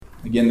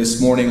Again this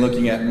morning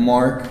looking at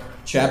Mark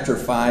chapter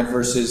 5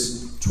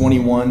 verses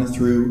 21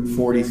 through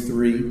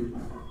 43.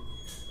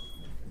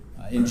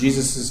 In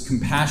Jesus'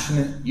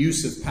 compassionate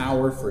use of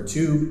power for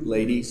two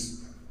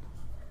ladies.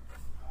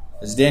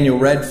 As Daniel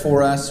read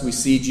for us, we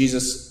see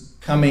Jesus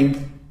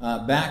coming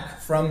back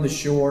from the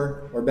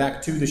shore, or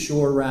back to the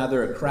shore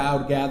rather, a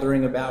crowd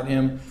gathering about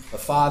him, a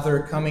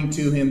father coming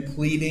to him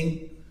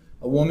pleading,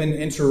 a woman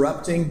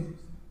interrupting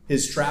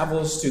his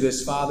travels to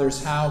this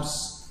father's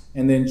house,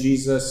 and then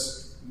Jesus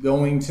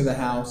going to the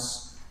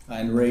house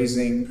and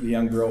raising the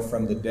young girl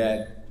from the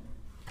dead.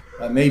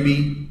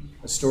 Maybe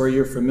a story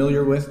you're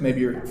familiar with,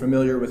 maybe you're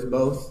familiar with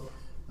both,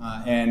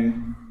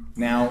 and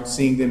now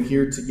seeing them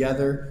here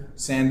together,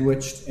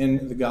 sandwiched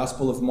in the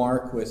Gospel of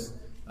Mark with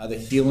the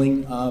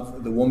healing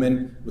of the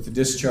woman with the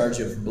discharge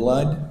of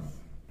blood,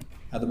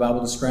 how the Bible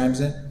describes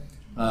it,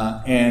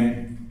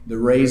 and the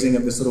raising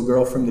of this little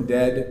girl from the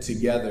dead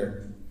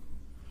together.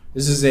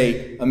 This is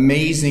an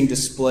amazing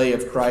display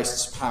of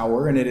Christ's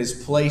power, and it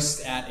is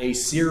placed at a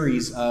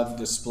series of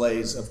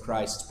displays of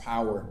Christ's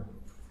power.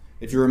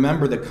 If you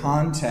remember the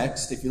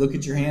context, if you look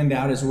at your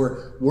handout as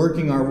we're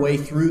working our way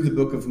through the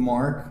book of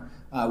Mark,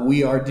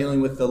 we are dealing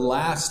with the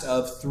last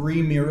of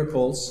three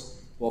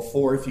miracles, well,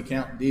 four if you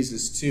count these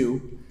as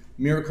two,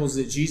 miracles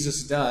that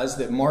Jesus does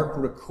that Mark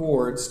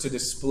records to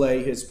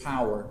display his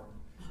power.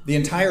 The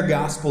entire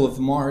Gospel of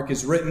Mark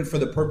is written for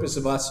the purpose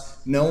of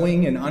us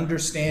knowing and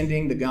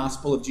understanding the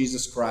gospel of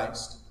Jesus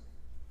Christ.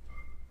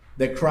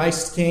 That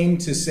Christ came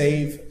to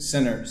save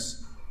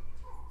sinners,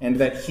 and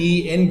that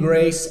he, in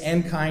grace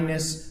and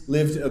kindness,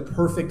 lived a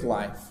perfect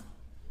life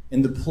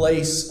in the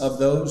place of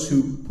those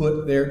who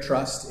put their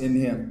trust in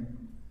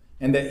him.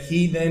 And that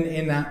he then,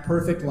 in that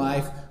perfect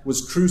life,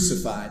 was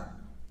crucified,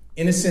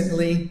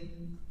 innocently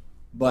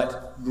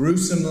but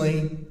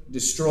gruesomely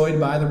destroyed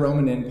by the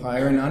Roman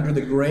Empire, and under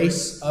the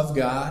grace of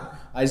God,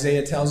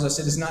 Isaiah tells us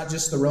it is not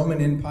just the Roman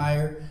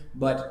Empire,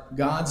 but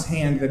God's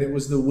hand, that it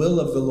was the will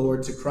of the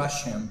Lord to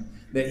crush him,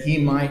 that he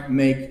might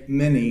make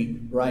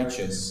many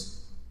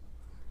righteous.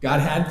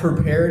 God had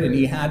prepared and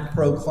he had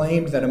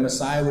proclaimed that a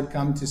Messiah would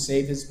come to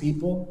save his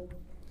people,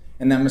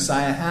 and that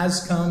Messiah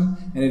has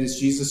come, and it is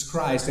Jesus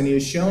Christ, and he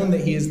has shown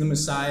that he is the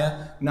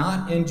Messiah,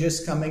 not in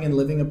just coming and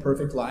living a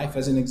perfect life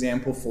as an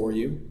example for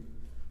you,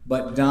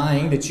 but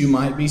dying that you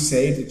might be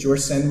saved, that your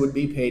sin would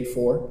be paid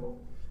for.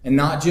 And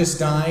not just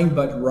dying,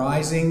 but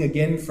rising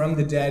again from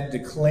the dead,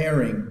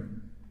 declaring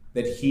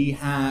that he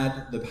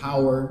had the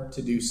power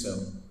to do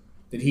so,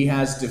 that he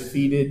has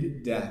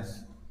defeated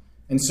death.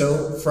 And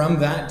so from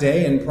that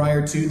day and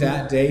prior to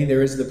that day,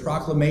 there is the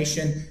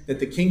proclamation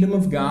that the kingdom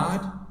of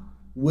God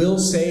will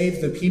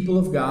save the people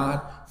of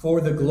God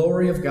for the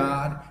glory of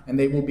God, and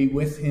they will be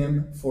with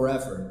him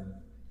forever.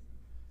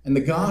 And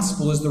the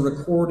gospel is the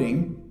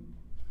recording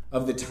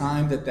of the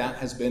time that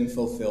has been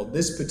fulfilled.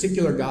 This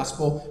particular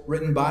gospel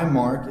written by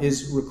Mark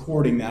is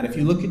recording that. If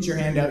you look at your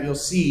handout, you'll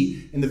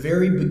see in the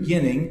very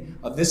beginning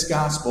of this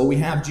gospel, we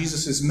have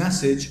Jesus'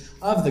 message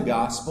of the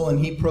gospel, and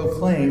he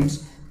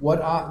proclaims,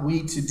 what ought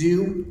we to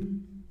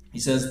do? He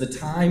says, the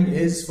time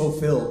is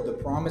fulfilled. The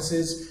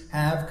promises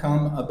have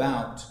come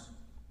about.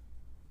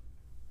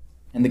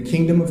 And the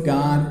kingdom of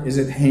God is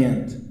at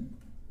hand.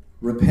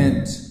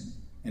 Repent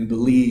and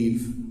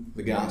believe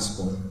the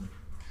gospel.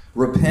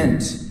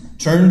 Repent.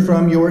 Turn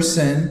from your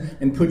sin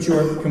and put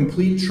your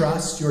complete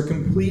trust, your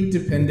complete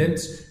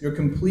dependence, your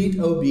complete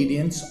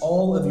obedience,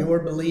 all of your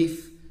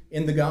belief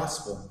in the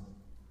gospel,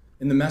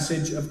 in the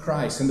message of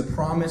Christ, in the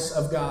promise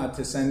of God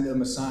to send a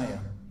Messiah.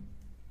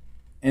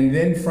 And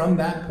then from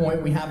that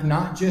point, we have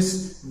not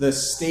just the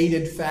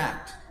stated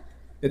fact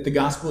that the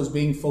gospel is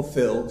being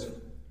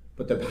fulfilled,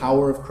 but the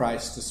power of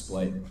Christ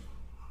displayed.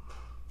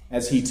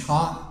 As he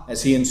taught,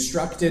 as he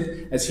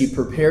instructed, as he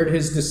prepared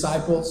his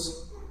disciples,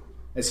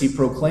 as he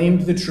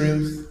proclaimed the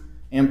truth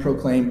and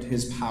proclaimed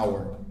his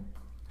power.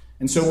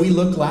 And so we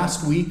looked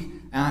last week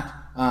at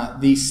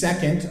the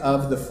second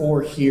of the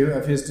four here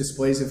of his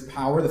displays of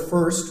power. The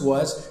first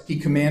was he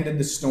commanded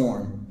the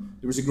storm.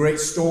 There was a great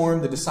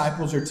storm. The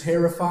disciples are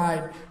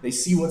terrified. They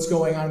see what's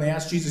going on. They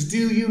ask Jesus,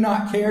 do you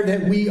not care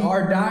that we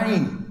are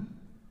dying?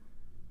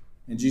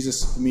 And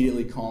Jesus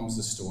immediately calms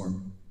the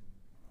storm.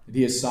 That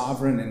he is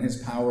sovereign in his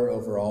power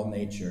over all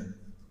nature.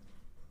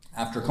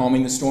 After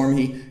calming the storm,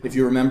 he, if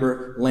you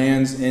remember,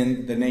 lands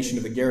in the nation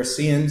of the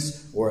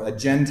Gerasenes, or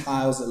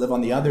Gentiles that live on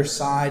the other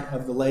side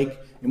of the lake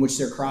in which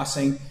they're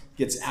crossing,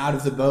 gets out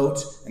of the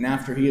boat, and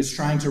after he is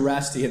trying to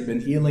rest, he had been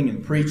healing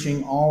and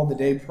preaching all the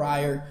day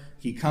prior.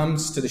 He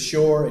comes to the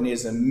shore and he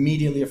is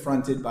immediately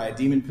affronted by a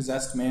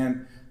demon-possessed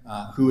man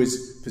who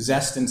is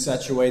possessed in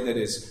such a way that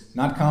is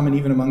not common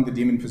even among the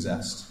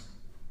demon-possessed.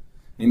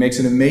 He makes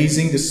an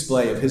amazing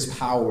display of his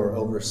power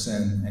over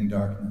sin and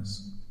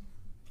darkness.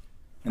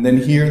 And then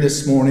here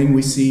this morning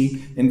we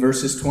see in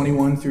verses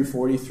 21 through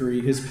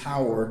 43 his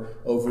power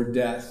over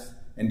death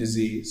and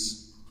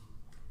disease.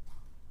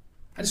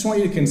 I just want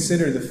you to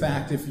consider the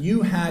fact, if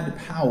you had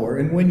power,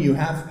 and when you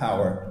have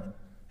power,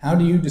 how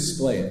do you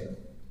display it?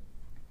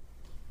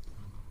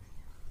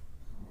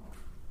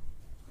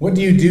 What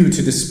do you do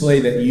to display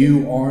that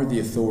you are the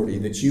authority,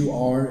 that you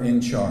are in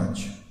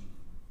charge?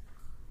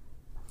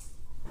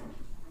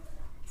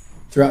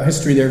 Throughout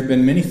history, there have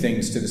been many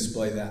things to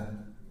display that.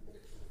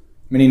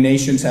 Many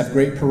nations have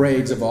great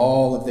parades of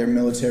all of their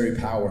military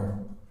power.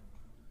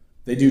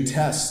 They do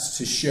tests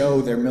to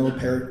show their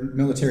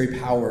military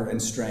power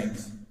and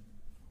strength.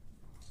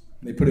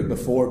 They put it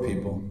before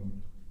people.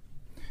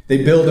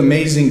 They build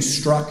amazing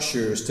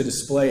structures to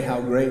display how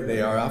great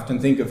they are. I often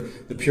think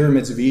of the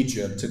pyramids of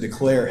Egypt to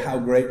declare how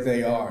great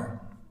they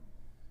are.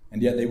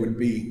 And yet they would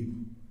be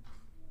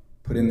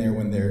put in there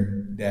when they're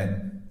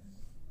dead,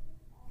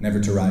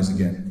 never to rise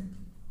again.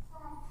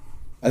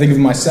 I think of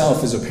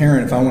myself as a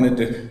parent. If I wanted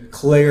to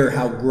declare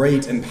how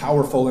great and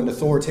powerful and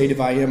authoritative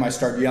I am, I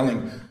start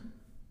yelling,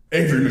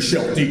 "Avery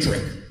Michelle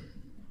Dietrich,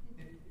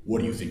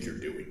 what do you think you're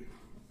doing?"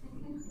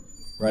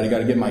 Right? I got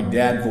to get my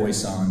dad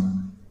voice on.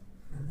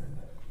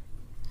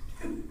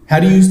 How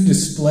do you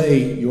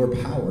display your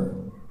power?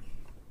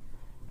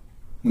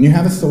 When you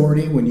have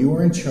authority, when you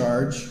are in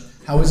charge,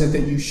 how is it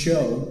that you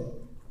show,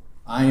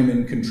 I am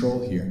in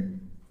control here?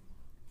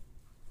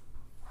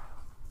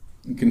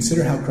 And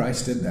consider how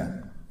Christ did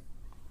that.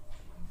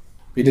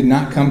 He did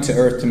not come to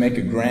earth to make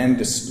a grand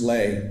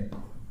display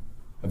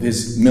of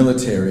his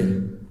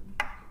military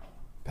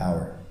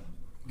power.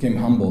 He came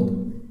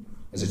humbled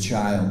as a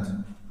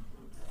child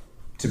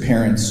to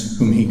parents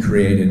whom he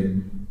created.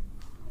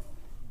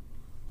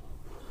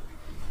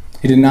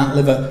 He did not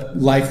live a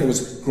life that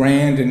was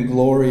grand and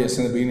glorious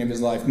in the beginning of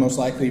his life. Most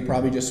likely, he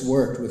probably just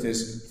worked with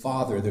his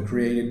father, the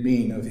created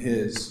being of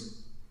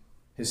his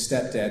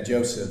stepdad,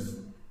 Joseph,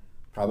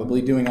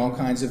 probably doing all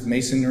kinds of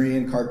masonry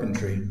and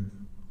carpentry.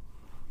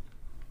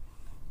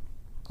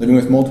 Living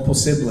with multiple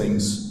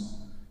siblings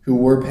who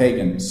were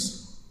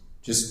pagans,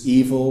 just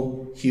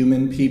evil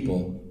human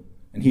people,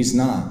 and he's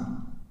not.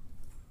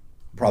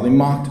 Probably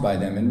mocked by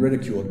them and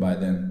ridiculed by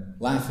them,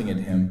 laughing at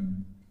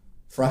him,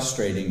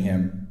 frustrating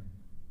him,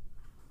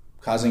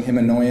 causing him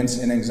annoyance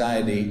and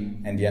anxiety,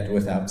 and yet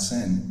without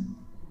sin.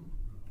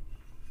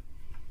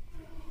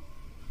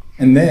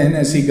 And then,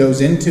 as he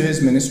goes into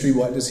his ministry,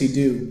 what does he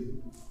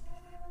do?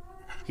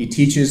 He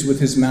teaches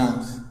with his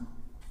mouth.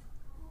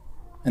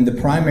 And the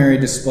primary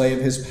display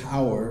of his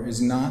power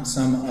is not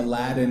some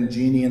Aladdin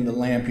genie in the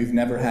lamp, "You've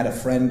never had a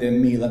friend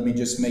in me, let me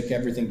just make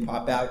everything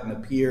pop out and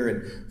appear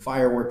and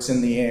fireworks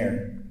in the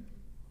air."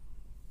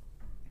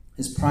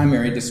 His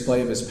primary display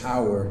of his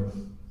power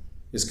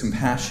is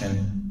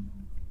compassion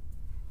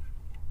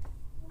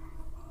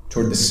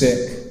toward the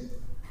sick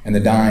and the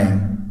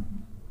dying.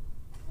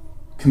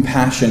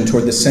 Compassion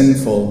toward the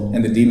sinful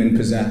and the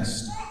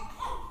demon-possessed.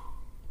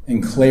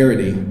 And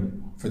clarity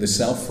for the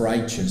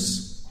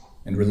self-righteous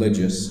and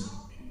religious.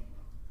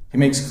 He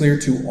makes clear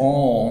to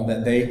all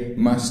that they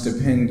must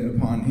depend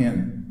upon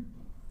him.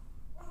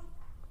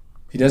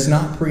 He does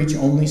not preach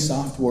only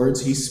soft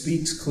words. He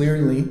speaks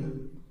clearly.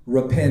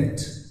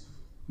 Repent.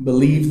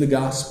 Believe the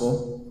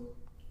gospel.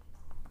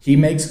 He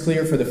makes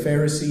clear for the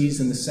Pharisees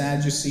and the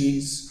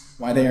Sadducees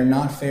why they are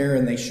not fair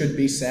and they should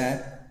be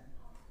sad.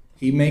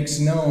 He makes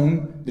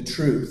known the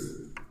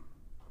truth.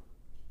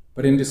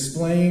 But in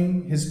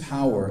displaying his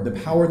power, the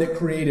power that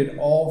created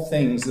all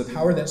things, the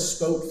power that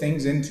spoke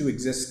things into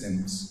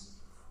existence,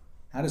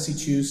 how does he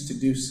choose to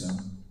do so?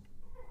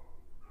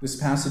 This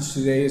passage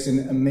today is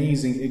an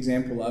amazing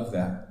example of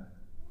that.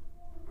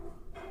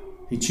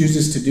 He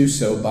chooses to do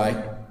so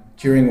by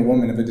curing a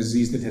woman of a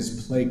disease that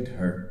has plagued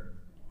her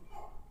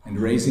and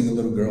raising a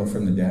little girl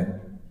from the dead.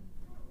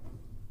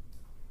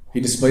 He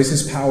displays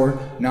his power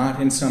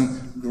not in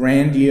some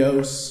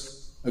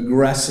grandiose,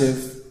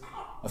 aggressive,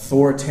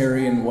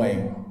 authoritarian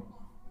way,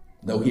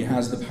 though he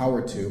has the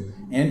power to,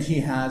 and he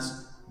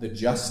has the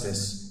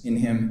justice in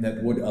him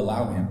that would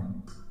allow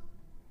him.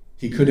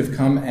 He could have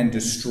come and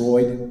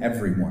destroyed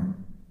everyone,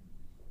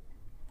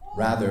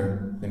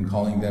 rather than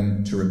calling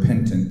them to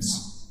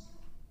repentance.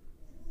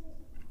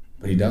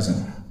 But he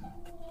doesn't.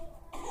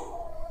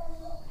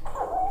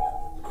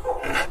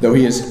 Though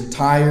he is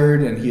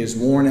tired and he is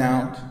worn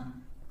out,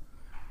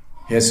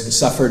 he has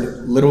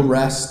suffered little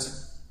rest.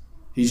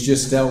 He's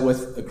just dealt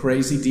with a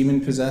crazy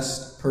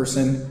demon-possessed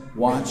person,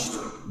 watched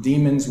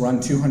demons run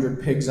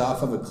 200 pigs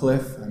off of a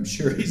cliff. I'm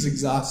sure he's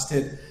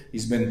exhausted.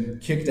 He's been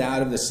kicked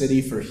out of the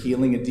city for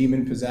healing a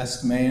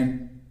demon-possessed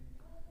man.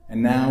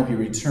 And now he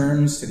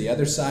returns to the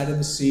other side of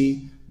the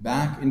sea,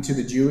 back into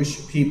the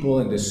Jewish people,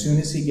 and as soon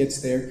as he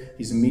gets there,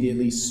 he's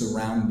immediately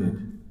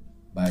surrounded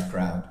by a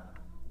crowd.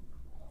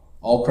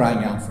 All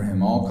crying out for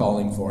him, all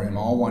calling for him,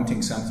 all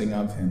wanting something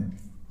of him.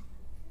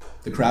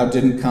 The crowd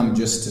didn't come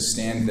just to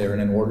stand there in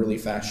an orderly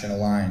fashion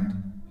aligned.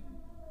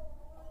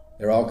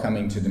 They're all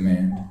coming to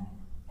demand.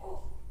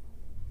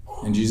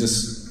 And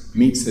Jesus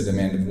meets the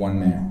demand of one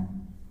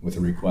man with a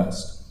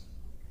request.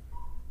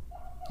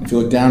 If you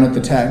look down at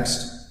the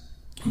text,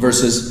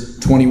 verses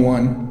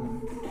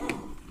 21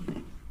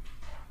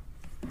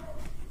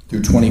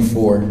 through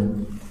 24.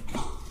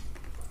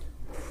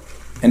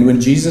 And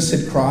when Jesus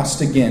had crossed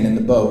again in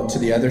the boat to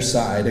the other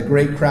side, a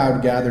great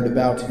crowd gathered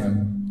about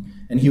him,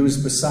 and he was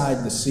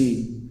beside the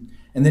sea.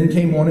 And then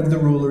came one of the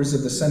rulers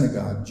of the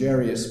synagogue,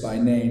 Jairus by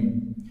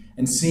name.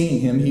 And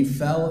seeing him, he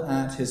fell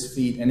at his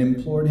feet and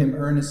implored him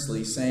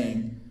earnestly,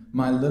 saying,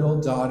 "My little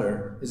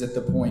daughter is at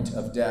the point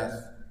of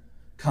death.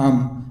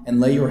 Come and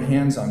lay your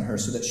hands on her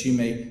so that she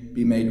may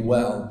be made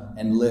well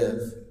and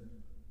live."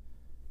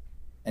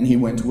 And he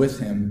went with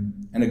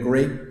him, and a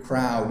great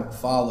crowd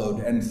followed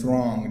and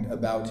thronged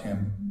about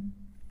him.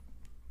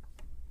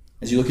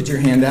 As you look at your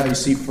handout, you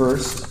see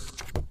first,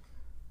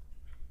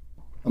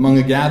 among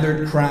a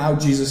gathered crowd,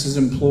 Jesus is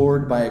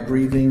implored by a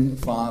grieving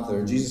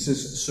father. Jesus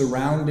is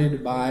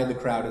surrounded by the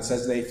crowd. It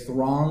says they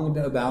thronged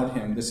about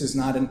him. This is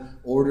not an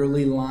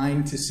orderly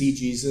line to see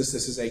Jesus.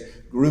 This is a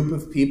group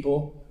of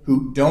people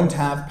who don't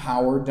have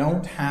power,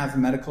 don't have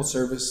medical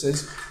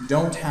services,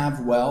 don't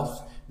have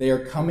wealth. They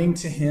are coming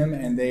to him,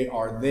 and they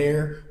are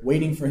there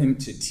waiting for him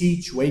to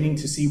teach, waiting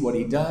to see what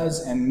he does,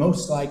 and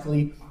most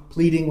likely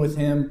pleading with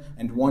him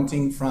and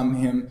wanting from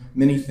him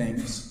many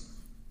things.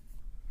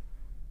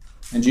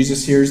 And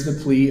Jesus hears the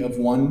plea of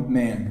one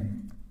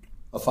man,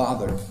 a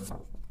father.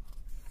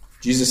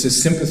 Jesus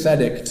is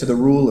sympathetic to the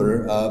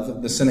ruler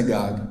of the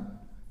synagogue,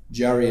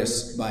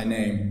 Jairus by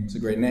name. It's a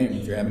great name.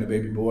 If you're having a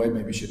baby boy,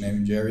 maybe you should name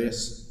him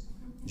Jairus.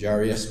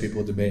 Jairus,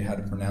 people debate how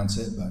to pronounce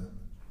it, but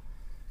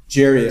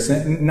Jairus,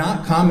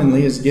 not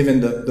commonly is given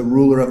the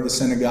ruler of the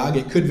synagogue.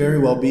 It could very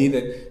well be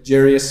that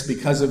Jairus,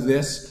 because of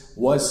this,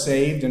 was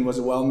saved and was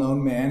a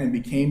well-known man and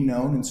became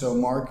known, and so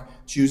Mark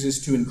chooses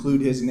to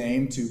include his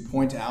name to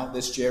point out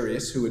this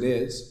Jairus, who it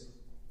is.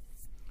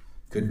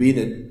 Could be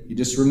that he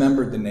just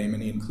remembered the name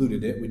and he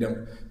included it. We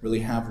don't really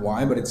have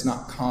why, but it's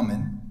not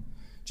common.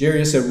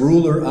 Jairus, a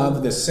ruler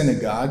of the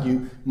synagogue.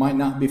 You might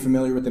not be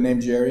familiar with the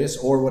name Jairus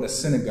or what a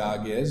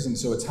synagogue is, and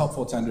so it's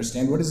helpful to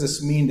understand, what does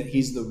this mean that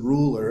he's the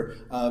ruler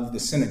of the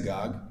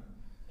synagogue?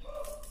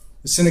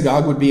 The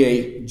synagogue would be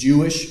a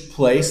Jewish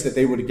place that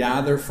they would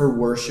gather for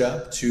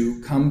worship, to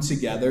come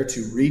together,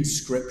 to read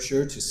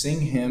scripture, to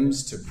sing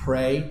hymns, to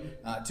pray,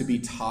 to be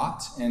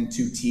taught, and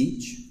to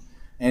teach.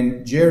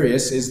 And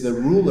Jairus is the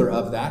ruler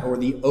of that, or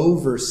the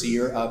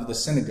overseer of the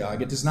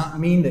synagogue. It does not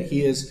mean that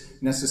he is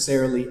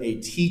necessarily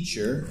a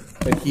teacher,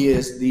 but he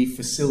is the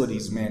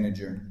facilities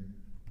manager.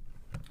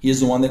 He is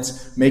the one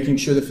that's making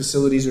sure the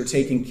facilities are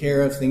taken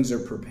care of, things are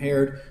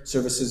prepared,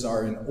 services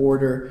are in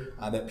order,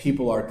 that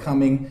people are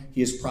coming.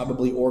 He is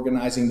probably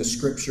organizing the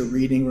scripture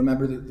reading.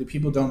 Remember that the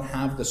people don't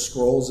have the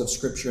scrolls of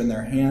scripture in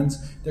their hands.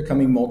 They're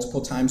coming multiple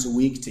times a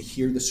week to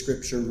hear the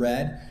scripture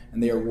read,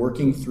 and they are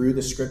working through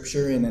the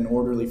scripture in an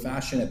orderly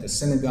fashion at the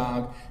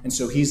synagogue. And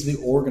so he's the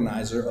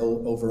organizer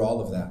over all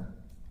of that.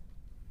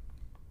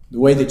 The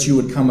way that you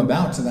would come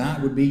about to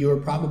that would be you're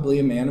probably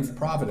a man of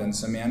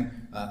providence, a man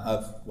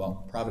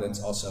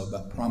providence also,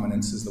 but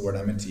prominence is the word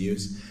I meant to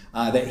use,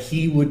 that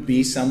he would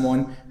be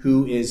someone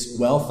who is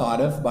well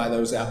thought of by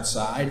those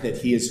outside, that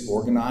he is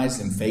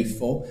organized and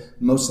faithful,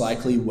 most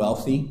likely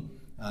wealthy,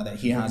 that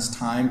he has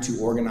time to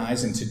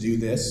organize and to do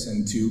this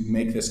and to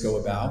make this go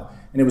about.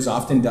 And it was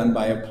often done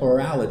by a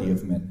plurality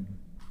of men.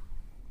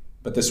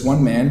 But this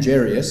one man,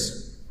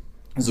 Jairus,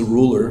 is the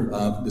ruler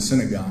of the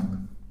synagogue.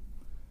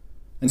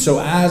 And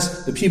so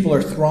as the people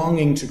are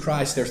thronging to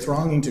Christ, they're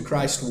thronging to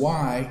Christ.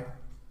 Why?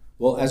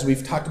 Well, as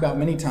we've talked about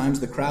many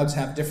times, the crowds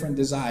have different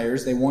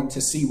desires. They want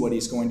to see what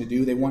he's going to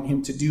do. They want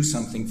him to do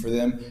something for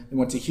them. They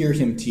want to hear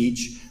him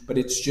teach, but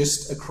it's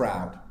just a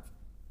crowd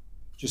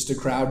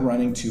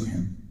running to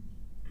him.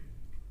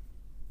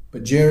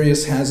 But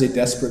Jairus has a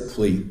desperate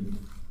plea.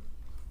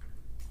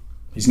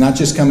 He's not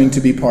just coming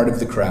to be part of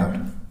the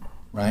crowd,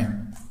 right?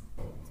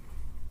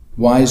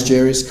 Why is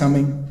Jairus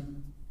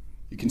coming?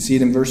 You can see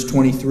it in verse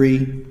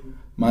 23.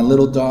 "My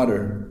little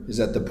daughter is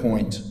at the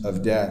point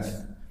of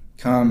death.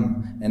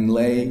 Come and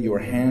lay your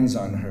hands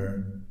on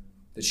her,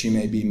 that she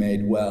may be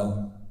made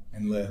well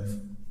and live."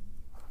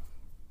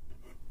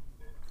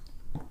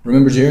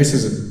 Remember, Jairus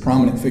is a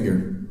prominent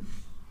figure.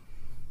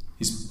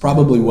 He's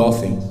probably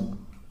wealthy.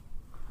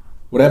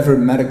 Whatever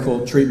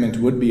medical treatment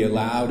would be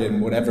allowed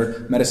and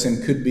whatever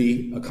medicine could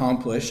be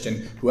accomplished and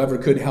whoever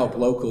could help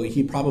locally,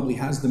 he probably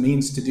has the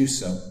means to do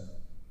so.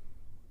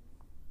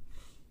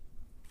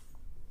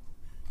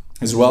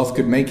 His wealth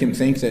could make him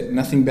think that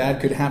nothing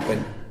bad could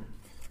happen.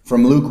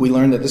 From Luke, we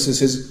learn that this is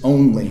his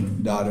only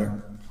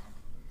daughter,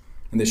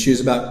 and that she is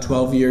about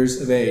 12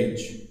 years of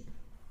age,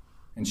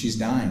 and she's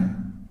dying.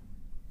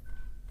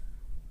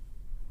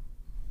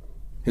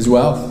 His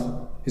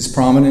wealth, his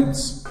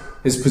prominence,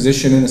 his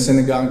position in the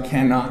synagogue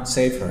cannot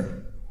save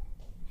her.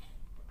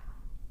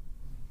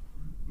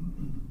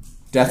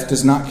 Death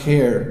does not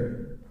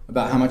care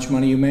about how much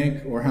money you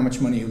make or how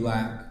much money you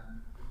lack.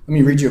 Let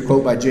me read you a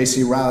quote by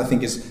J.C. Ryle I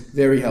think is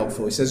very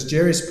helpful. He says,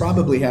 "Jairus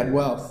probably had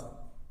wealth,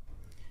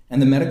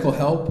 and the medical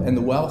help and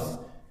the wealth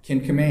can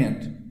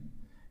command.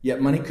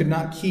 Yet money could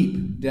not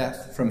keep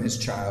death from his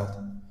child.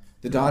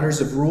 The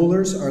daughters of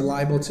rulers are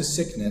liable to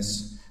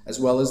sickness, as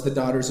well as the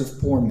daughters of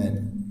poor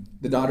men.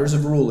 The daughters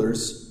of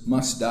rulers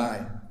must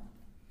die.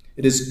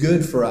 It is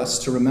good for us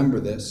to remember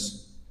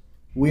this.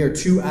 We are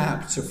too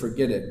apt to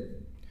forget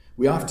it.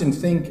 We often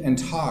think and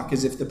talk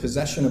as if the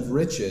possession of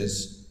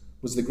riches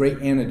was the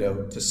great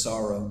antidote to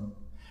sorrow.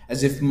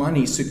 as if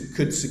money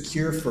could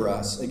secure for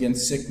us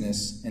against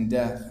sickness and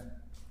death.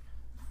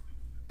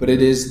 But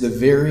it is the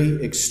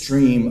very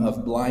extreme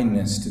of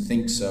blindness to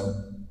think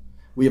so.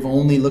 We have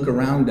only looked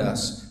around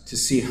us to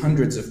see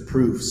hundreds of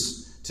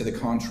proofs to the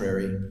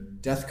contrary.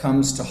 Death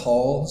comes to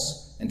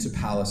halls and to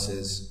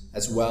palaces,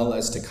 as well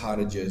as to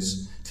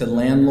cottages, to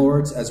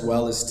landlords as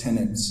well as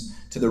tenants,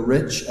 to the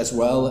rich as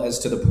well as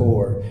to the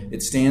poor.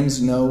 It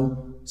stands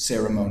no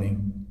ceremony.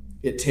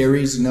 It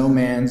tarries no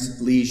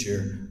man's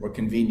leisure or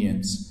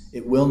convenience.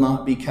 It will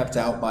not be kept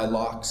out by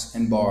locks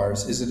and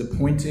bars. Is it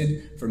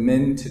appointed for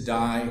men to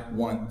die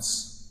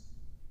once?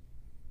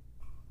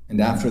 And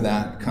after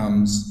that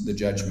comes the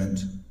judgment.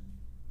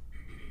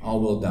 All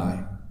will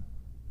die.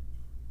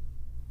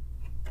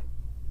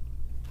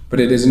 But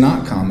it is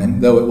not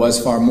common, though it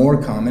was far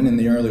more common in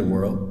the early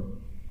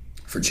world,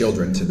 for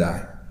children to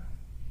die.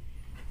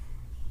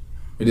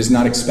 It is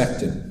not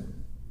expected.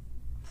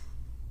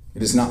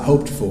 It is not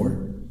hoped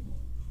for.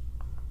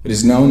 It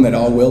is known that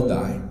all will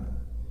die.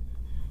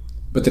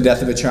 But the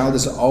death of a child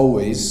is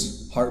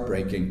always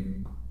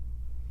heartbreaking.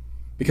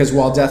 Because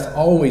while death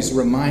always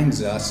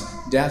reminds us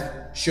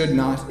death should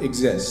not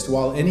exist,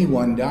 while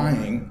anyone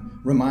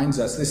dying reminds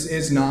us this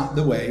is not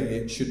the way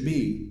it should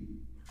be,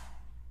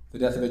 the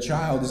death of a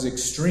child is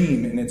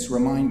extreme in its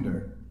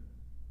reminder.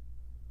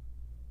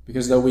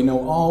 Because though we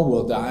know all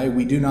will die,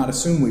 we do not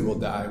assume we will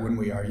die when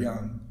we are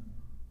young.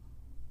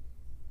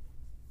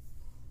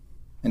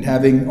 And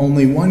having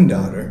only one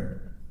daughter,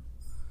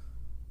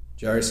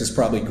 Jairus is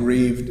probably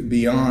grieved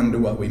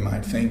beyond what we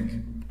might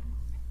think.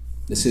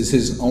 This is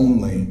his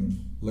only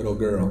little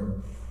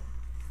girl,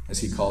 as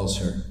he calls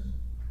her.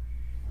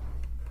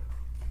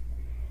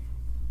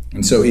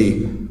 And so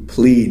he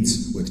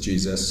pleads with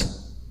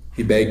Jesus.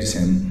 He begs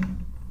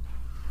him.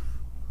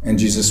 And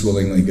Jesus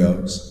willingly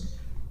goes.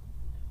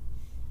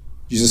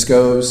 Jesus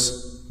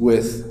goes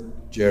with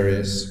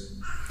Jairus.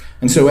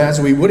 And so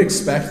as we would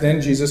expect, then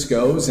Jesus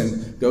goes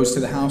to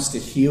the house to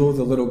heal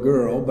the little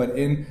girl. But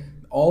in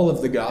all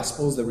of the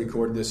Gospels that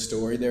record this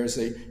story, there's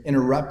an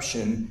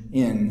interruption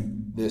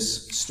in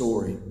this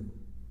story.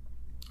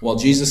 While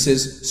Jesus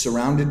is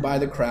surrounded by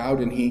the crowd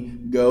and he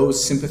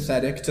goes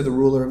sympathetic to the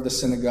ruler of the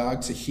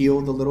synagogue to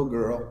heal the little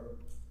girl,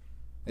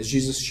 as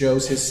Jesus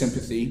shows his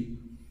sympathy,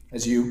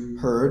 as you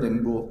heard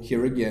and will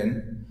hear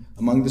again,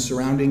 among the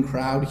surrounding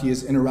crowd, he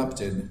is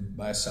interrupted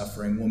by a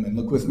suffering woman.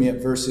 Look with me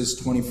at verses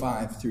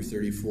 25 through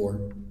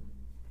 34.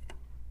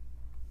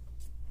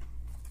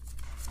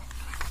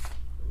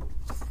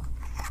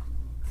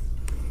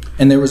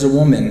 And there was a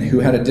woman who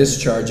had a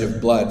discharge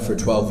of blood for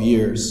 12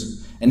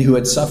 years, and who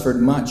had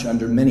suffered much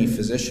under many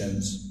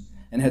physicians,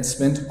 and had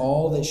spent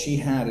all that she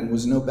had and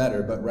was no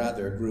better, but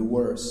rather grew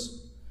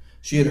worse.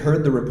 She had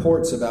heard the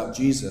reports about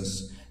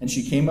Jesus, and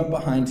she came up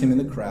behind him in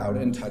the crowd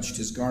and touched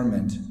his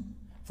garment.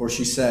 For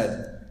she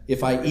said,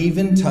 "If I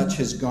even touch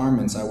his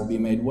garments, I will be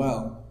made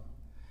well."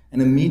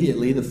 And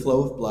immediately the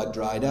flow of blood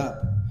dried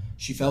up.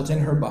 She felt in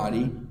her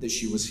body that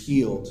she was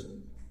healed.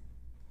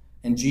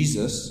 And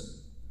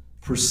Jesus,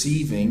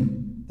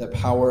 perceiving that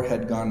power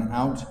had gone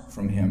out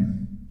from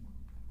him,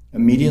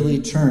 immediately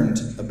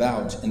turned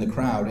about in the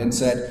crowd and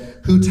said,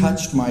 "Who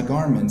touched my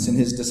garments?" And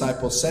his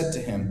disciples said to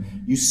him,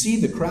 "You see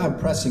the crowd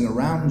pressing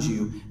around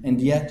you, and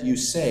yet you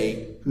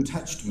say, 'Who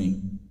touched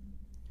me?'"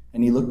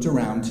 And he looked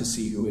around to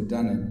see who had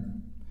done it.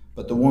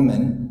 But the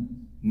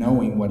woman,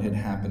 knowing what had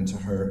happened to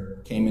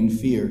her, came in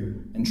fear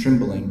and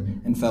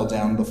trembling and fell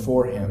down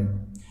before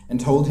him and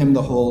told him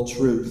the whole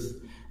truth.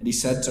 And he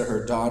said to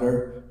her,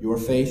 "Daughter, your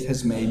faith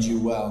has made you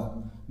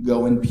well.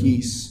 Go in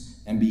peace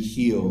and be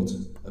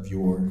healed of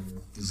your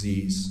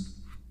disease."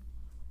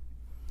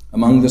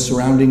 Among the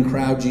surrounding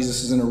crowd,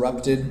 Jesus is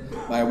interrupted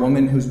by a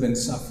woman who's been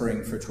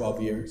suffering for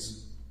 12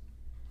 years.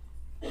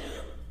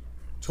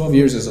 12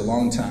 years is a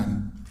long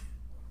time.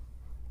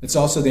 It's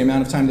also the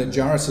amount of time that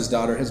Jairus'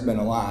 daughter has been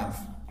alive.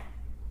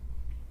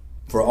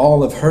 For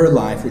all of her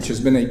life, which has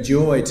been a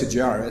joy to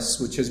Jairus,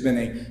 which has been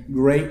a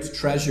great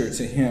treasure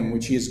to him,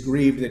 which he is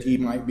grieved that he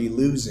might be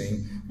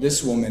losing,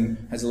 this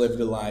woman has lived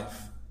a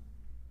life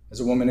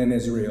as a woman in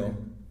Israel,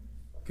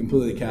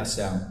 completely cast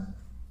out.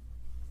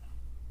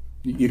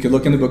 You can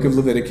look in the book of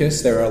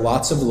Leviticus. There are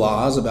lots of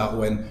laws about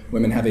when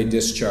women have a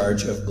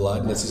discharge of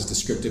blood. That's as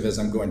descriptive as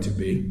I'm going to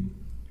be.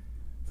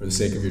 For the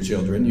sake of your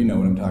children, you know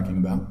what I'm talking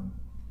about.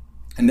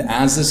 And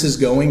as this is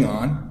going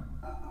on,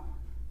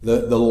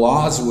 the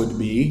laws would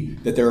be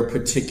that there are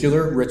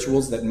particular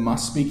rituals that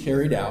must be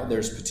carried out.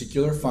 There's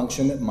particular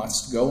function that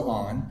must go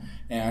on,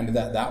 and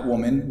that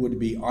woman would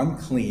be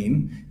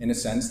unclean in a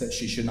sense that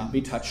she should not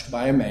be touched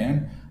by a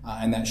man,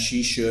 and that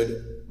she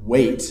should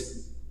wait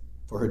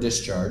for her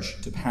discharge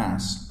to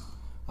pass.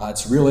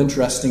 It's a real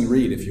interesting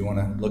read if you want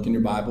to look in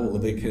your Bible.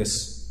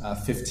 Leviticus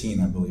 15,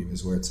 I believe,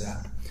 is where it's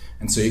at.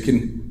 And so you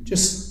can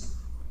just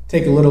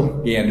take a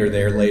little gander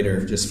there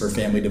later, just for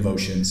family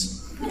devotions.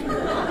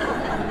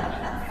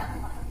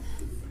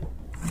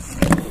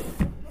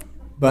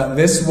 But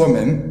this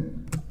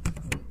woman,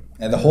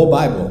 and the whole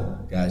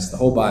Bible, guys, the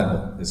whole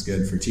Bible is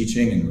good for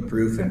teaching and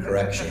reproof and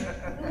correction.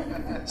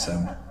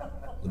 So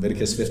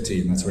Leviticus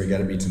 15, that's where you got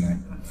to be tonight.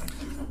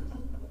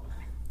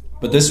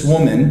 But this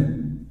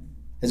woman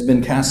has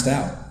been cast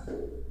out.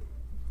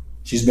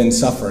 She's been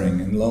suffering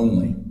and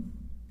lonely,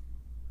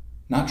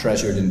 not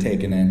treasured and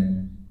taken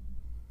in.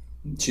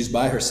 She's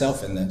by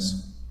herself in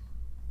this.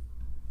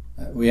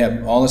 We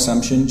have all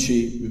assumption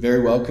she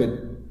very well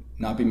could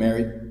not be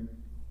married.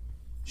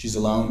 She's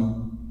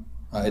alone.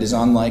 It is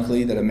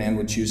unlikely that a man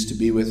would choose to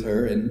be with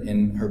her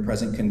in her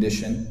present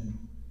condition.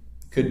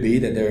 Could be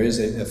that there is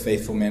a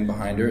faithful man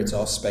behind her. It's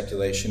all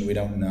speculation. We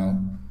don't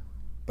know.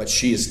 But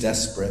she is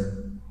desperate.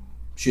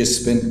 She has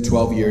spent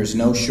 12 years,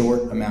 no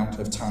short amount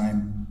of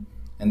time.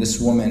 And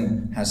this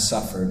woman has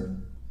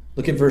suffered.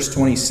 Look at verse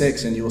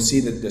 26 and you will see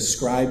the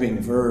describing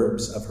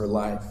verbs of her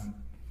life.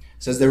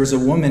 It says, there was a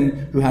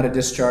woman who had a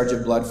discharge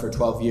of blood for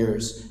 12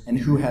 years and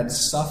who had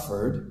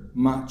suffered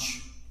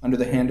much under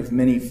the hand of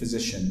many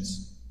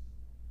physicians.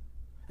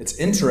 It's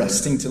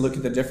interesting to look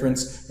at the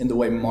difference in the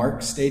way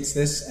Mark states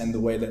this and the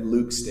way that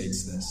Luke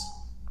states this.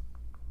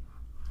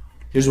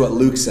 Here's what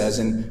Luke says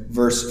in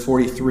verse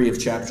 43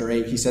 of chapter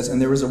 8. He says, and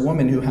there was a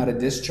woman who had a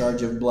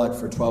discharge of blood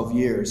for 12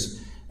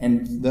 years,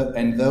 and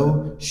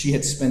though she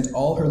had spent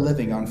all her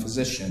living on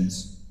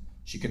physicians,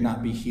 she could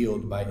not be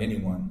healed by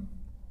anyone.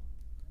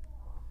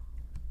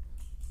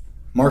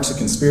 Mark's a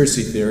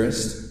conspiracy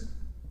theorist.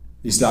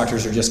 These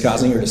doctors are just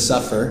causing her to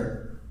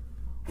suffer.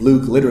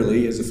 Luke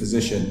literally is a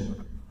physician.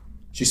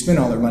 She spent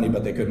all her money,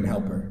 but they couldn't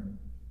help her.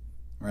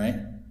 Right?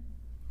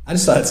 I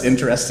just thought it's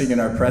interesting in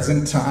our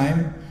present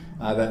time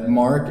that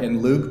Mark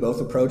and Luke both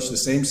approach the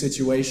same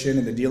situation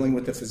and they're dealing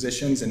with the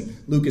physicians, and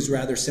Luke is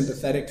rather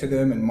sympathetic to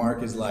them, and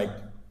Mark is like,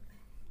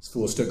 these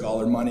fools took all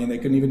her money and they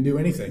couldn't even do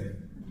anything.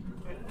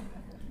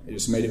 They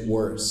just made it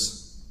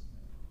worse.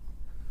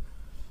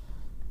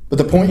 But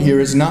the point here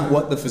is not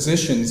what the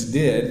physicians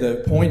did.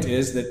 The point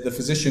is that the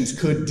physicians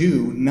could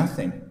do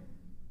nothing.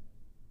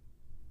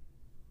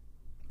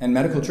 And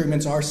medical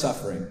treatments are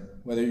suffering.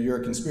 Whether you're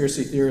a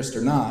conspiracy theorist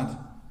or not,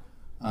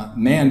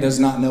 man does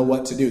not know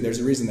what to do. There's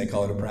a reason they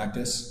call it a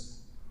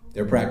practice.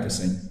 They're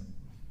practicing.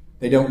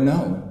 They don't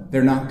know.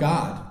 They're not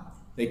God.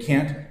 They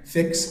can't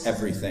fix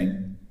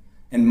everything.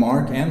 And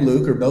Mark and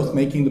Luke are both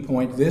making the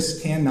point,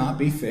 this cannot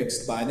be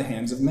fixed by the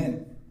hands of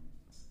men.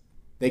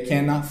 They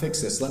cannot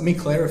fix this. Let me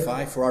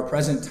clarify for our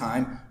present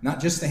time, not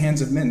just the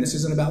hands of men. This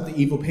isn't about the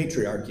evil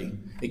patriarchy.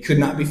 It could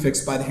not be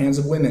fixed by the hands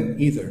of women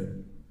either.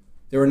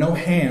 There are no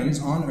hands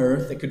on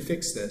earth that could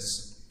fix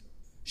this.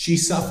 She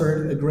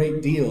suffered a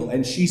great deal,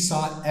 and she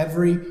sought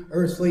every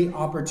earthly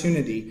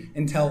opportunity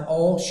until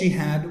all she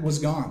had was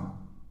gone.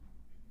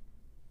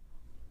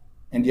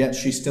 And yet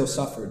she still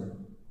suffered.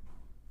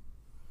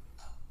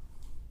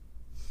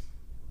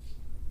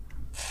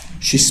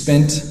 She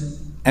spent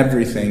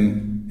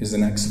everything, is the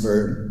next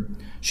verb.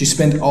 She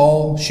spent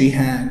all she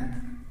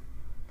had,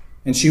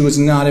 and she was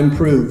not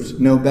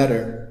improved, no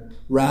better.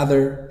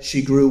 Rather,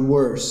 she grew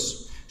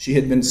worse. She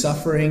had been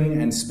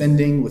suffering and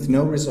spending with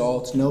no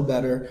result, no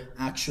better,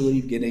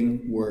 actually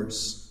getting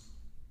worse.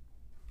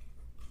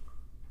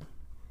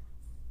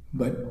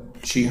 But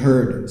she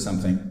heard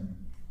something,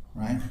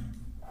 right?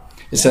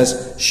 It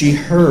says she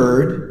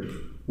heard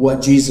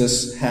what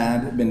Jesus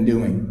had been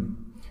doing.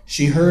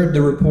 She heard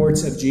the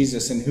reports of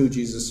Jesus and who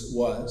Jesus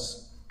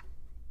was.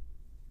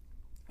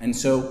 And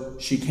so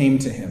she came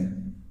to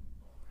him.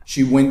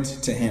 She went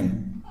to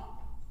him.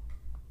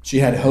 She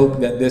had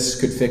hope that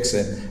this could fix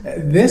it.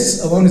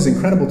 This alone is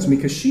incredible to me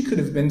because she could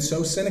have been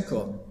so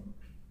cynical.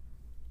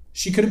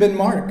 She could have been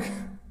Mark.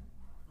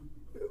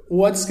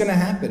 What's going to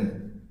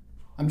happen?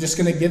 I'm just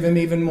going to give him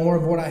even more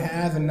of what I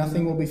have and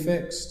nothing will be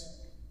fixed.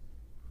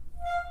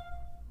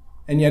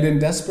 And yet in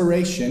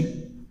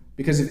desperation,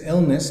 because of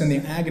illness and the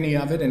agony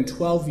of it and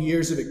 12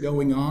 years of it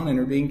going on and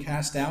her being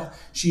cast out,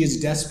 she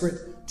is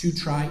desperate to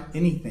try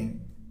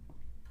anything.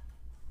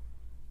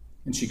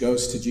 And she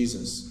goes to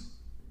Jesus.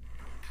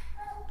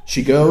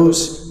 She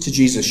goes to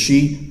Jesus.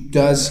 She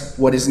does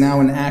what is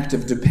now an act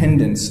of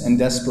dependence and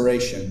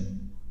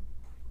desperation.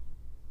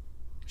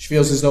 She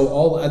feels as though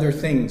all other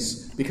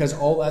things, because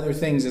all other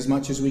things, as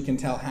much as we can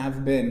tell,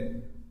 have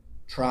been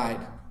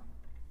tried.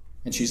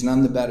 And she's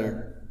none the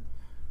better.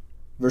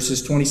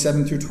 Verses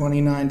 27 through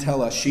 29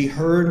 tell us, she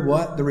heard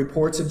what the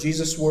reports of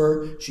Jesus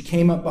were. She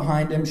came up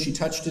behind him. She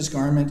touched his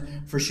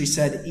garment, for she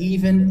said,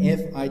 even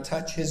if I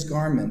touch his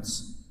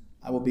garments,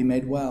 I will be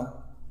made well.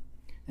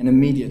 And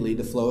immediately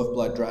the flow of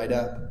blood dried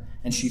up,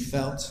 and she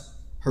felt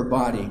her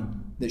body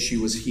that she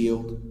was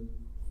healed.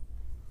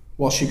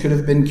 While she could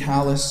have been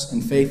callous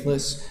and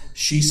faithless,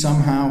 she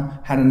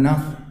somehow had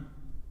enough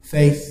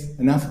faith,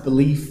 enough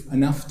belief,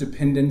 enough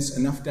dependence,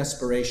 enough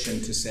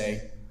desperation to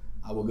say,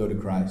 I will go to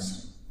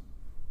Christ.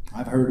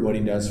 I've heard what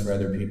he does for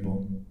other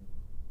people.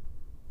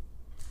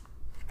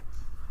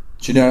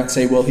 She did not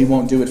say, well, he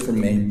won't do it for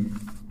me.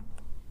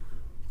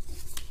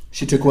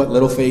 She took what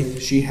little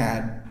faith she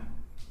had,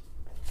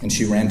 and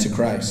she ran to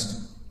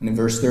Christ. And in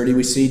verse 30,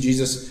 we see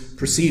Jesus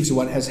perceives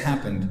what has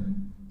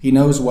happened. He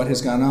knows what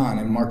has gone on.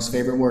 And Mark's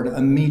favorite word,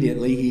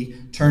 immediately he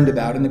turned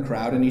about in the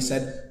crowd and he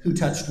said, who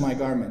touched my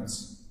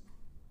garments?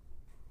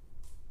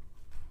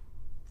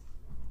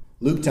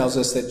 Luke tells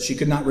us that she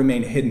could not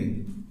remain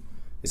hidden.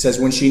 It says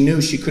when she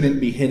knew she couldn't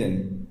be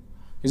hidden.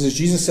 Because as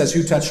Jesus says,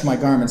 who touched my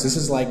garments? This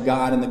is like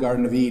God in the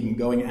Garden of Eden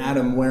going,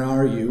 Adam, where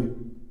are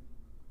you?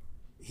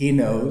 He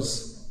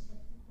knows.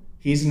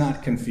 He's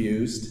not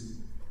confused.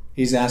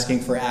 He's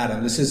asking for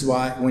Adam. This is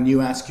why when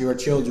you ask your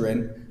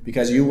children,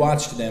 because you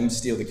watched them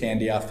steal the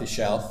candy off the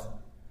shelf,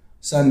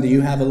 son, do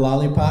you have a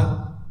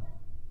lollipop?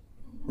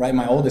 Right?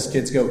 My oldest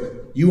kids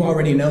go, you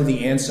already know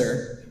the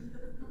answer.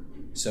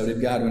 So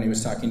did God when he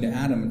was talking to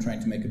Adam and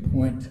trying to make a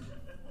point.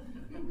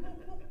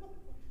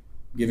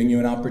 Giving you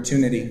an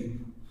opportunity.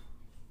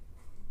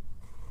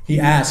 He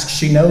asks.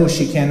 She knows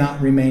she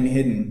cannot remain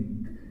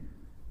hidden.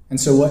 And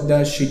so what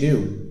does she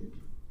do?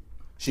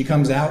 She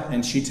comes out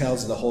and she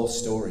tells the whole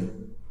story.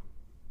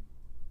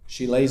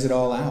 She lays it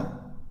all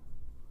out.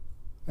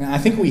 And I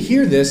think we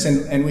hear this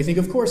and we think,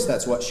 of course,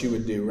 that's what she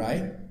would do,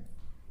 right?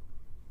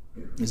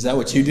 Is that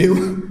what you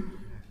do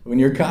when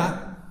you're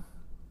caught?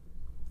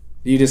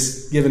 You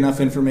just give enough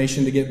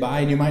information to get by,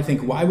 and you might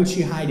think, why would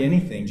she hide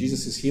anything?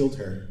 Jesus has healed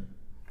her.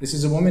 This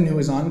is a woman who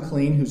is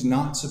unclean, who's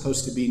not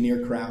supposed to be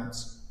near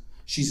crowds.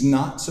 She's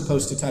not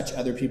supposed to touch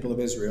other people of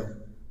Israel.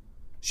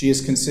 She is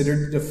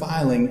considered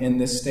defiling in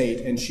this state,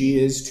 and she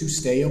is to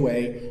stay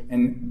away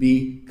and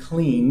be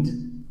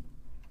cleaned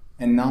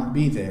and not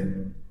be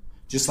there.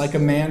 Just like a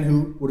man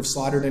who would have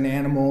slaughtered an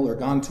animal or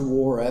gone to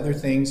war or other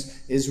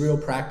things, Israel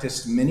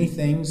practiced many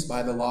things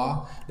by the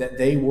law that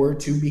they were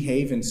to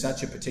behave in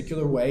such a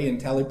particular way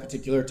until a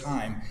particular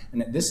time.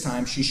 And at this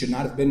time, she should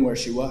not have been where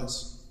she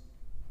was.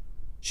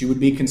 She would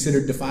be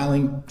considered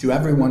defiling to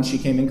everyone she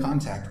came in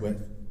contact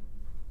with.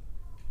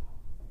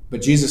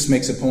 But Jesus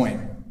makes a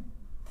point.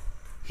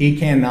 He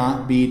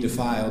cannot be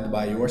defiled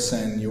by your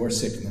sin, your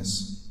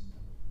sickness.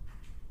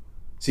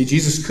 See,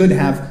 Jesus could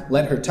have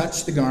let her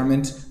touch the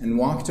garment and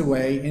walked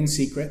away in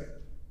secret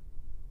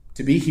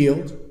to be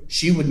healed.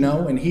 She would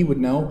know and he would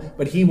know,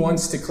 but he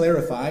wants to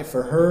clarify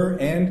for her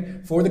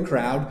and for the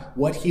crowd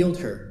what healed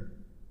her.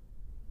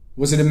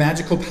 Was it a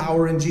magical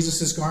power in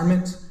Jesus'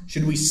 garment?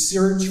 Should we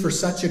search for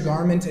such a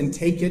garment and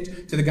take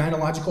it to the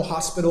gynecological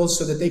hospitals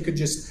so that they could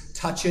just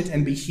touch it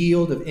and be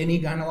healed of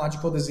any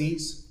gynecological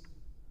disease?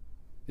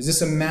 Is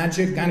this a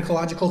magic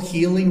gynecological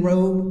healing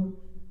robe?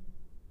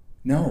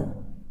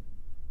 No.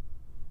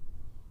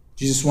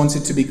 Jesus wants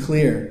it to be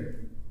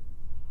clear.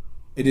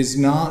 It is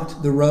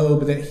not the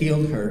robe that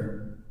healed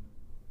her.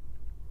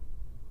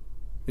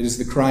 It is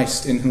the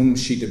Christ in whom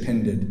she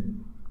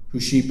depended, who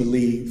she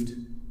believed,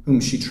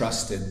 whom she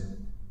trusted.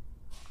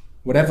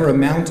 Whatever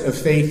amount of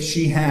faith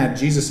she had,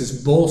 Jesus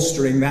is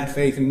bolstering that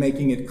faith and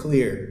making it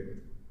clear.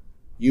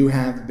 You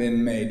have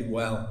been made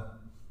well.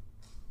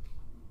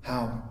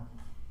 How?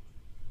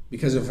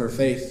 Because of her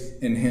faith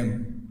in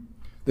him.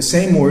 The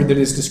same word that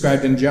is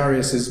described in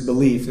Jairus'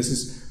 belief. This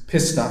is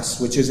pistos,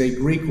 which is a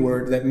Greek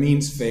word that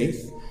means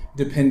faith,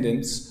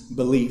 dependence,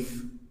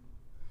 belief.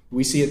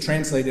 We see it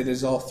translated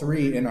as all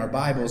three in our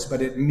Bibles,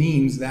 but it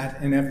means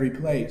that in every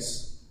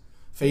place.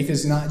 Faith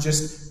is not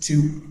just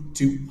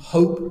to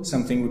hope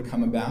something would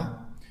come about.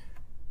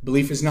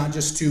 Belief is not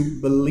just to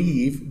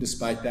believe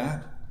despite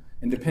that.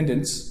 And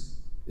dependence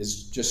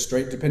is just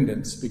straight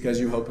dependence because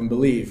you hope and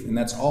believe. And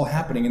that's all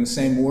happening in the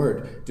same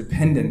word,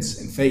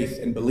 dependence and faith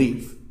and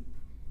belief.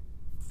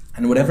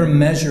 And whatever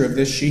measure of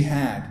this she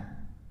had,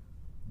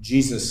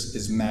 Jesus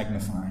is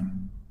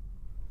magnifying.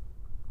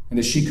 And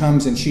as she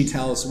comes and she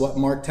tells what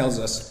Mark tells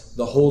us,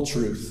 the whole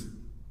truth,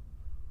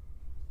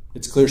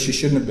 it's clear she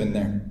shouldn't have been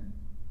there.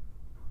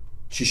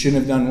 She shouldn't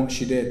have done what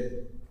she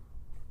did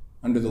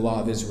under the law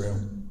of Israel.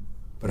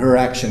 But her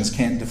actions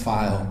can't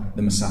defile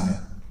the Messiah.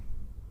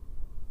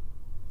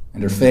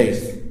 And her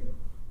faith,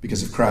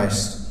 because of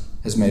Christ,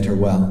 has made her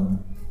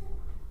well.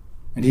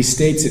 And he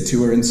states it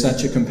to her in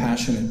such a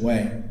compassionate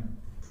way.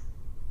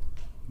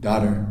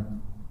 Daughter,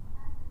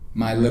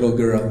 my little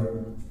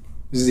girl.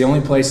 This is the only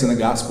place in the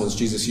Gospels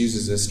Jesus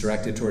uses this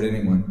directed toward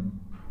anyone.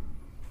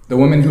 The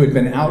woman who had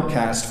been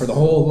outcast for the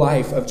whole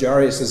life of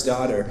Jairus'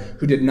 daughter,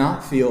 who did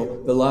not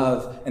feel the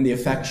love and the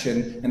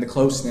affection and the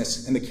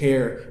closeness and the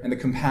care and the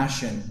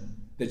compassion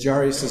that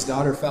Jairus'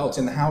 daughter felt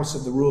in the house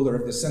of the ruler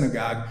of the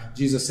synagogue,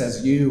 Jesus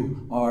says,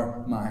 you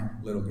are my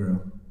little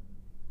girl.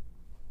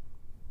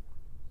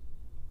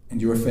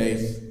 And your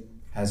faith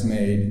has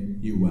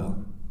made you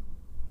well.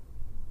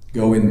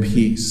 Go in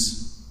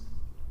peace.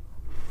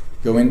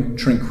 Go in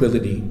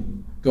tranquility.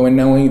 Go in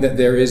knowing that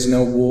there is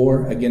no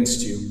war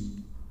against you.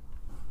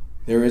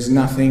 There is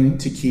nothing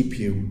to keep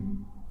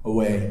you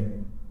away.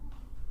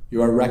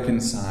 You are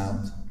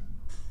reconciled.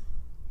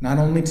 Not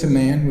only to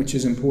man, which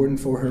is important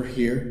for her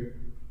here.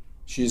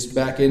 She is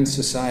back in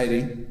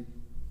society,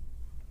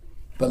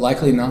 but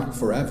likely not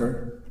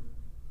forever.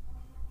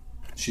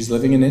 She's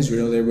living in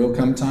Israel. There will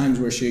come times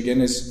where she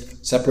again is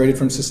separated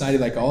from society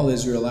like all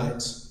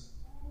Israelites.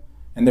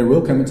 And there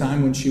will come a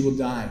time when she will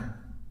die.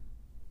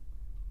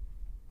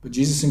 But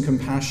Jesus in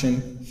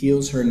compassion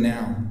heals her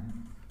now,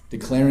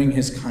 declaring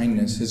his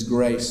kindness, his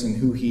grace, and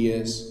who he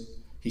is.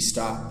 He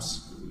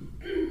stops.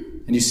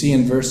 And And you see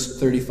in verse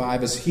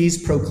 35, as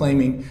he's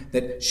proclaiming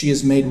that she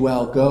is made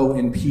well, go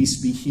in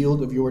peace, be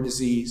healed of your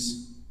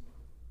disease.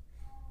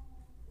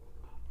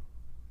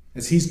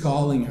 As he's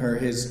calling her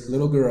his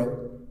little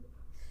girl,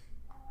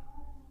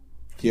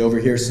 he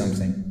overhears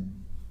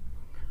something.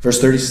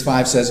 Verse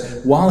 35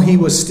 says, while he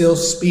was still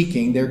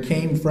speaking, there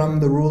came from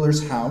the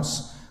ruler's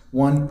house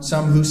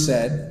some who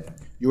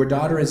said, your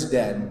daughter is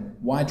dead.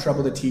 Why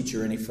trouble the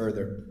teacher any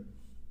further?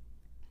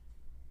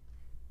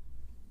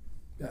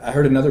 I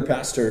heard another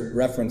pastor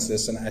reference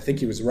this, and I think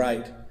he was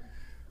right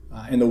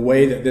in the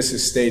way that this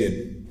is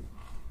stated.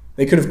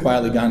 They could have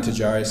quietly gone to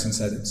Jairus and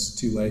said, it's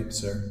too late,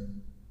 sir.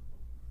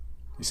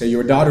 You say,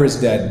 your daughter is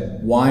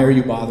dead. Why are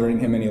you bothering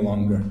him any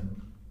longer?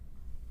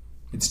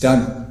 It's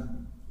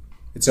done.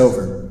 It's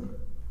over.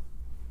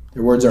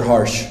 Their words are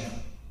harsh,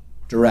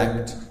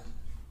 direct.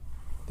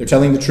 They're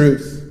telling the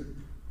truth.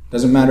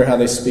 Doesn't matter how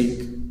they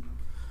speak.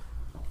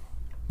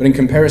 But in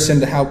comparison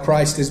to how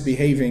Christ is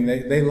behaving,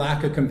 they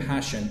lack a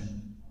compassion.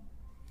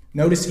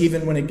 Notice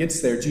even when it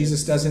gets there,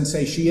 Jesus doesn't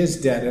say, she is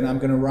dead and I'm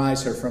going to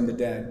rise her from the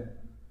dead.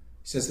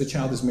 He says the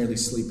child is merely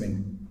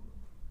sleeping.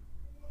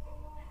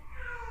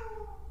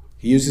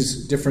 He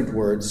uses different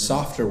words,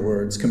 softer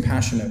words,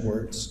 compassionate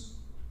words.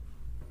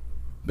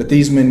 But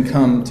these men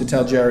come to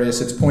tell Jairus,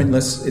 it's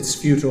pointless, it's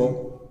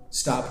futile,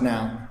 stop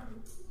now.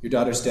 Your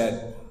daughter's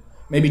dead.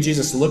 Maybe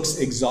Jesus looks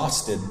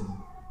exhausted.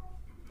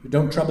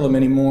 Don't trouble him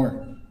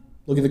anymore.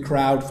 Look at the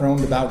crowd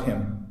throned about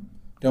him.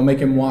 Don't make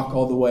him walk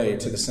all the way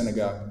to the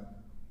synagogue,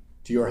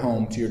 to your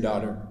home, to your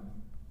daughter.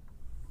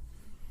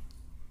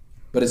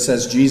 But it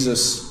says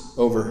Jesus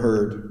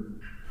overheard.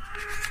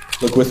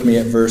 Look with me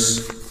at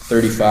verse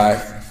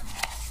 35.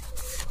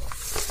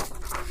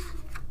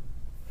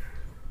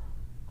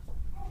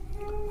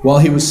 While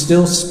he was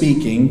still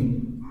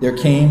speaking, there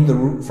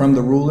came from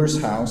the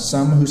ruler's house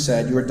some who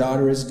said, your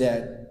daughter is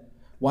dead.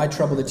 Why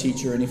trouble the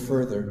teacher any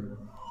further?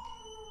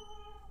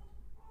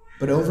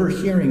 But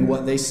overhearing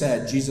what they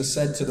said, Jesus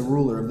said to the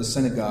ruler of the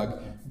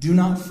synagogue, do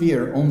not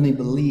fear, only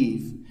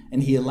believe.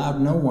 And he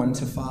allowed no one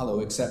to follow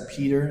except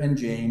Peter and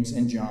James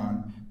and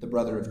John, the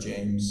brother of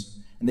James.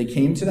 And they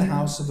came to the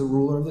house of the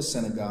ruler of the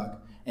synagogue,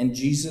 and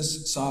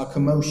Jesus saw a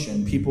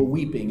commotion, people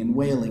weeping and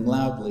wailing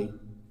loudly.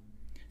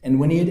 And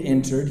when he had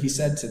entered, he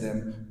said to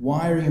them,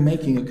 why are you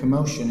making a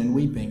commotion and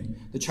weeping?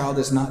 The child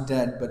is not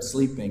dead, but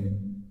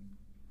sleeping.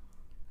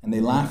 And they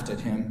laughed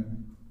at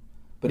him.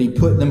 But he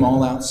put them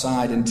all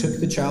outside and took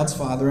the child's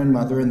father and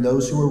mother and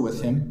those who were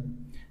with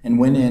him and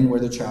went in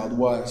where the child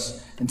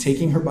was. And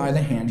taking her by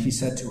the hand, he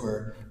said to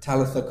her,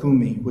 Talitha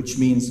cumi, which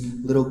means,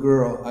 little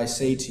girl, I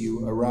say to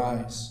you,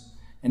 arise.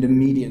 And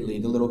immediately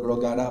the little girl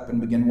got up and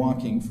began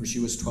walking, for she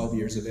was 12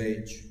 years of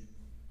age.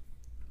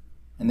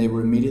 And they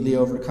were immediately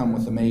overcome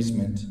with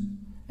amazement.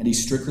 And he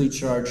strictly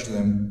charged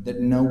them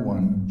that no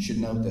one should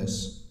know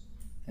this,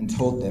 and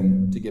told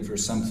them to give her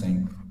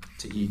something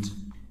to eat.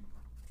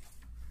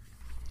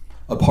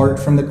 Apart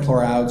from the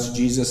crowds,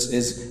 Jesus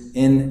is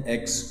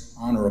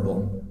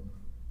inexorable.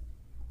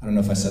 I don't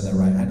know if I said that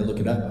right. I had to look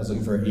it up. I was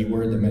looking for an E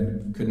word that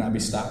meant could not be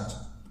stopped.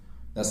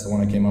 That's the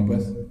one I came up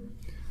with.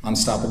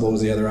 Unstoppable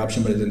was the other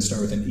option, but it didn't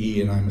start with an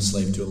E, and I'm a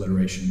slave to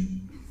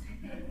alliteration.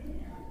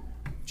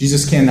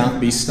 Jesus cannot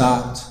be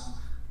stopped.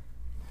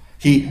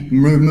 He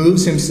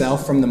removes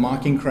himself from the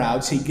mocking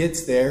crowds. He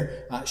gets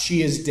there.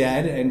 She is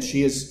dead, and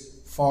she is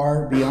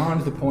far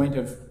beyond the point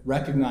of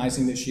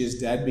recognizing that she is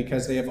dead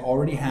because they have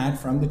already had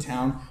from the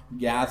town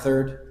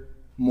gathered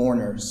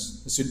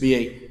mourners. This would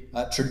be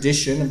a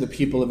tradition of the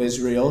people of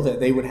Israel that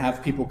they would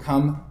have people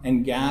come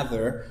and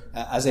gather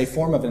as a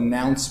form of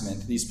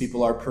announcement. These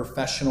people are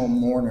professional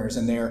mourners,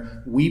 and they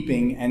are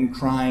weeping and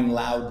crying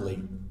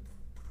loudly.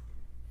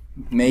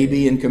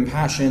 Maybe in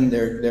compassion,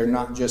 they're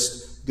not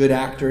just good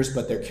actors,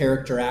 but they're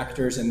character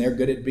actors, and they're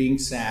good at being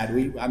sad.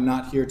 I'm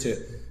not here to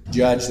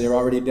judge. They're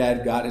already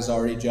dead. God has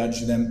already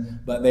judged them.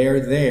 But they are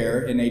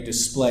there in a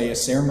display, a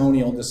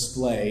ceremonial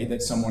display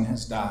that someone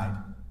has died.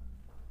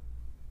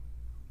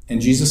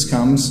 And Jesus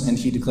comes and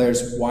he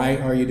declares, why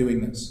are you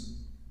doing this?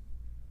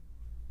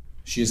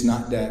 She is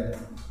not dead,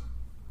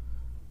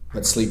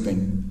 but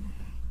sleeping.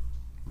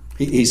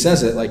 He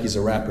says it like he's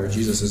a rapper.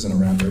 Jesus isn't a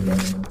rapper,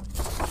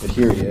 but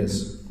here he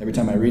is. Every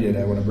time I read it,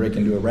 I want to break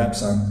into a rap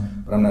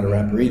song, but I'm not a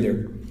rapper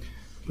either.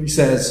 He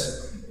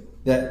says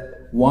that,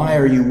 why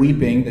are you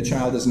weeping? The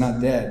child is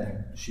not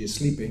dead. She is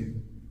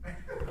sleeping.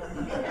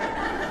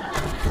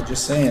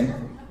 Just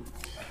saying.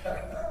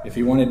 If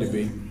he wanted to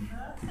be,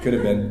 he could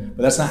have been.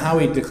 But that's not how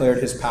he declared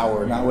his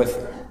power. Not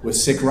with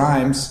sick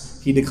rhymes.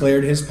 He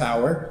declared his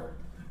power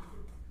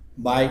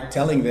by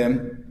telling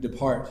them,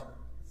 depart,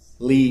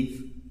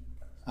 leave.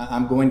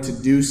 I'm going to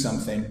do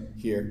something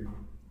here.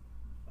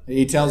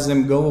 He tells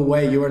them, go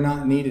away, you are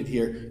not needed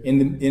here.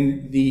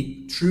 In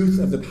the truth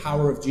of the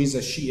power of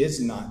Jesus, she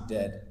is not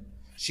dead.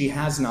 She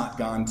has not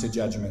gone to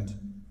judgment.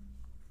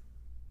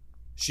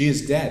 She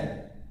is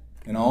dead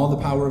in all the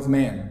power of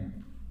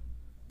man.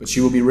 But she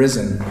will be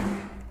risen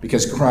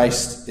because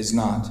Christ is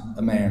not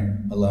a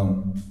man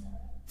alone.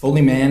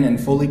 Fully man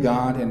and fully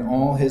God in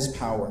all his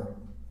power.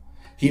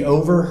 He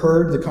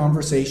overheard the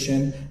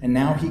conversation, and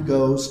now he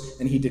goes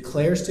and he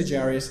declares to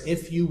Jairus,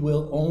 if you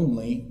will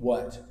only,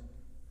 what?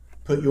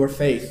 Put your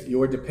faith,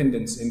 your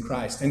dependence in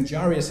Christ. And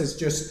Jairus has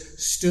just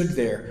stood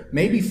there,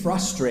 maybe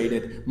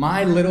frustrated.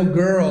 My little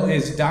girl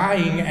is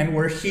dying, and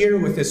we're here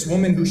with this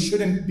woman who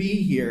shouldn't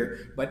be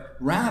here. But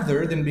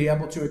rather than be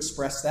able to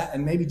express that,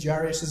 and maybe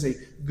Jairus is a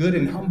good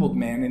and humbled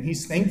man, and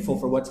he's thankful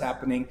for what's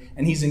happening,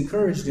 and he's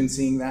encouraged in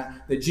seeing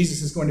that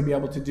Jesus is going to be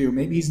able to do.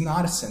 Maybe he's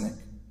not a cynic.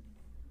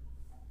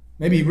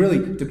 Maybe he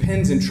really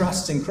depends and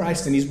trusts in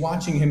Christ, and he's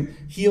watching him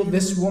heal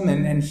this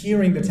woman and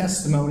hearing the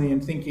testimony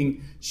and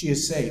thinking she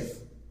is safe.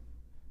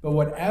 But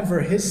whatever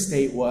his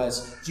state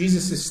was,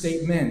 Jesus'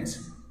 statement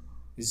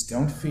is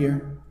don't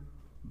fear,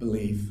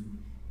 believe.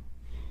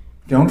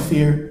 Don't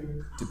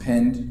fear,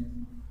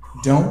 depend.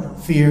 Don't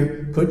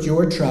fear, put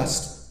your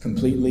trust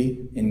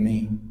completely in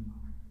me.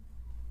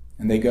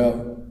 And they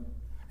go.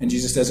 And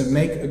Jesus doesn't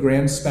make a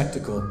grand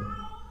spectacle.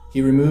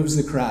 He removes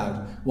the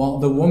crowd. While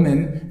the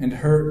woman and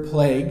her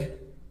plague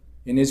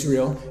in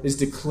Israel is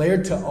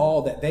declared to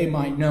all that they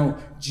might know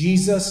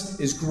Jesus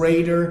is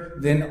greater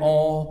than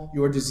all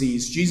your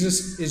disease.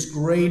 Jesus is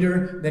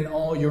greater than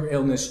all your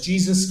illness.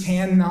 Jesus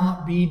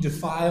cannot be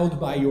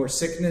defiled by your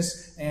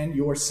sickness and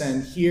your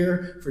sin.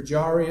 Here, for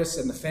Jairus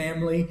and the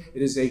family,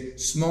 it is a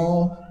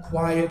small,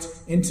 quiet,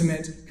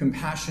 intimate,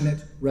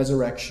 compassionate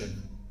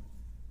resurrection.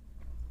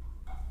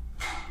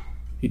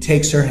 He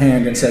takes her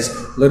hand and says,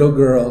 little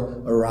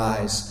girl,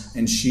 arise.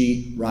 And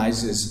she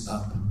rises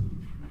up.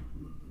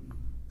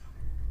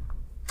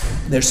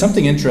 There's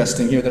something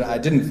interesting here that I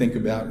didn't think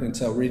about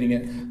until reading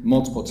it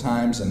multiple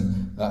times,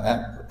 and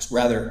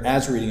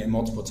as reading it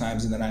multiple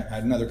times, and then I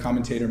had another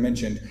commentator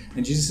mentioned.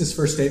 And Jesus'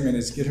 first statement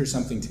is, get her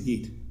something to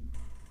eat.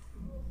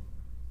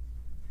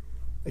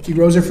 Like he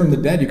rose her from the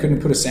dead, you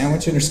couldn't put a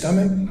sandwich in her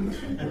stomach?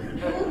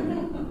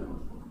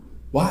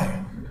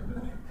 Why?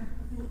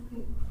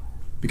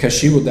 Because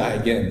she will die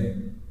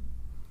again.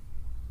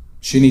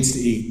 She needs to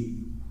eat.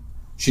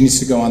 She needs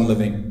to go on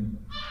living.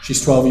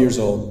 She's 12 years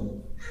old.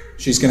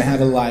 She's going to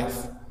have a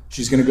life.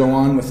 She's going to go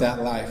on with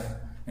that life.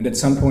 And at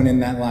some point in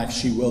that life,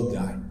 she will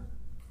die.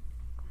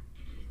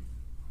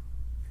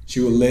 She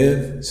will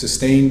live,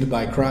 sustained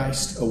by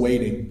Christ,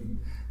 awaiting.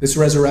 This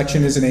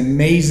resurrection is an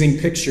amazing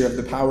picture of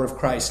the power of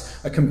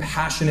Christ, a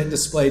compassionate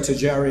display to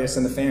Jairus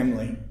and the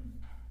family.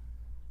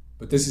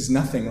 But this is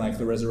nothing like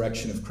the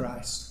resurrection of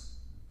Christ.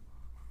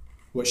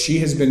 What she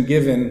has been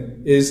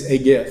given is a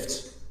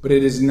gift, but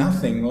it is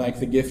nothing like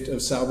the gift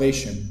of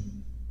salvation.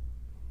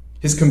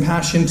 His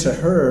compassion to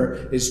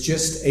her is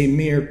just a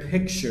mere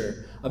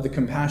picture of the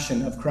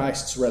compassion of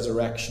Christ's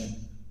resurrection.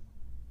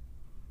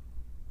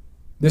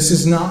 This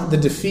is not the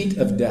defeat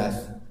of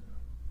death.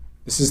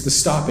 This is the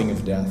stopping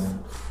of death.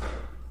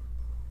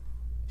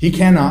 He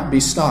cannot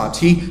be stopped.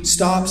 He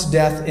stops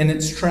death in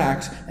its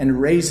tracks and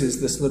raises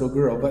this little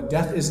girl. But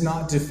death is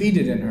not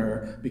defeated in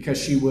her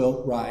because she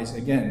will rise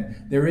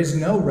again. There is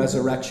no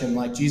resurrection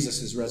like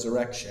Jesus'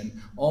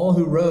 resurrection. All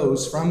who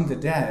rose from the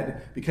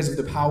dead because of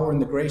the power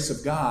and the grace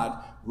of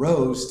God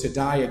rose to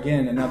die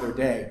again another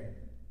day.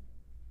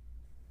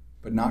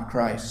 But not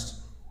Christ.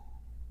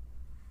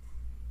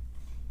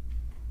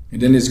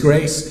 And in his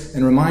grace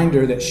and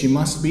reminder that she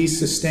must be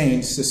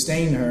sustained,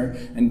 sustain her.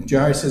 And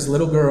Jairus'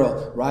 little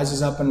girl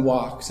rises up and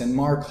walks. And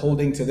Mark,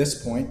 holding to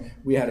this point,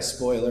 we had a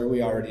spoiler,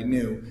 we already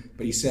knew,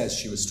 but he says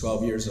she was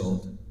 12 years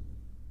old.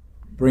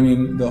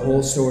 Bringing the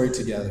whole story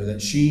together,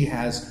 that she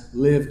has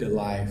lived a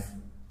life,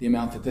 the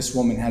amount that this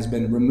woman has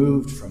been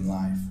removed from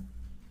life.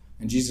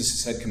 And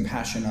Jesus has had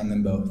compassion on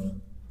them both.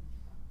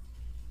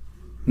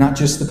 Not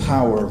just the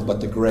power,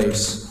 but the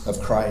grace of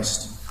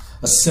Christ.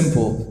 A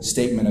simple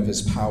statement of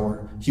his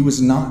power. He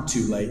was not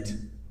too late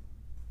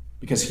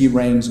because he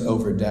reigns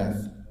over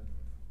death.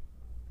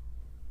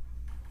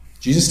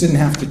 Jesus didn't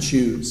have to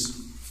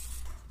choose.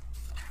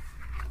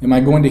 Am I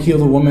going to heal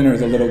the woman or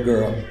the little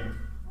girl?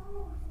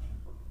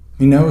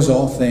 He knows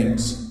all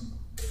things.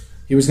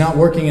 He was not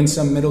working in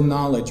some middle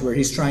knowledge where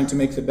he's trying to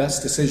make the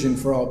best decision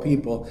for all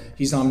people.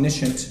 He's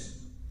omniscient.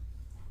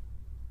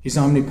 He's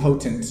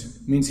omnipotent.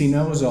 It means he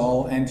knows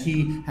all and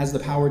he has the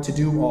power to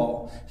do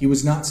all. He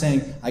was not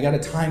saying, I got a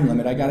time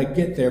limit. I got to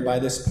get there by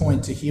this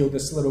point to heal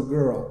this little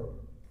girl.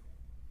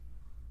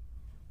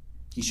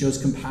 He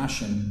shows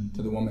compassion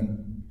to the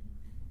woman.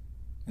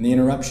 And the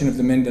interruption of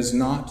the men does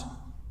not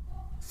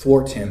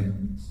thwart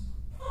him.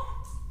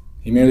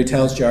 He merely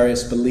tells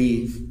Jairus,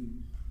 believe.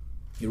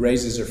 He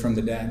raises her from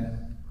the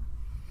dead.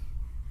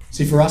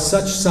 See, for us,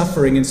 such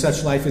suffering in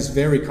such life is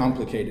very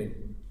complicated.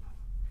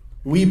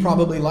 We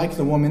probably, like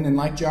the woman and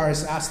like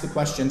Jairus, ask the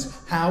questions,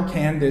 how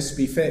can this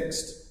be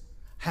fixed?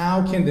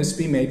 How can this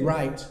be made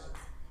right?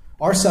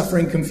 Our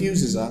suffering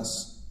confuses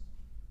us.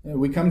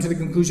 We come to the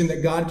conclusion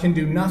that God can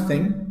do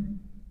nothing,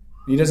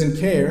 he doesn't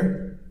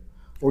care,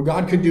 or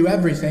God could do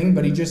everything,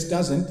 but he just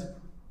doesn't,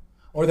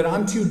 or that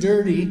I'm too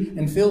dirty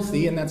and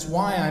filthy, and that's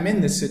why I'm in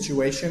this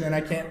situation and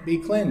I can't be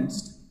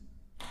cleansed.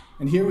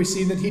 And here we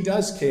see that he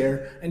does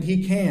care, and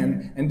he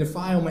can, and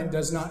defilement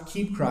does not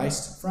keep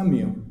Christ from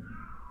you.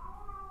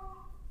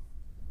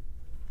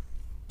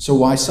 So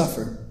why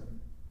suffer?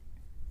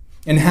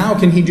 And how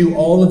can he do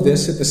all of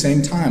this at the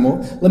same time?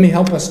 Well, let me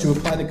help us to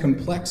apply the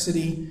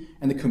complexity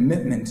and the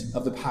commitment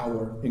of the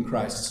power in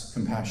Christ's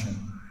compassion.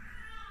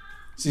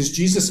 See, as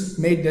Jesus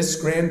made this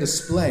grand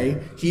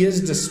display, he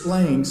is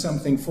displaying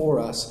something for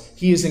us.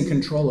 He is in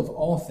control of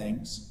all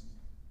things.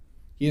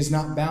 He is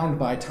not bound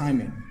by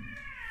timing.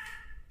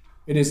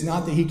 It is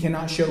not that he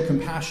cannot show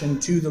compassion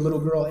to the little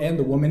girl and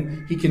the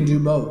woman. He can do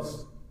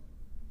both.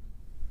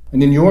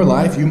 And in your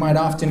life, you might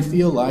often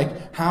feel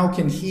like, how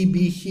can he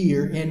be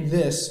here in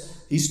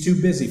this? He's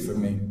too busy for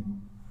me.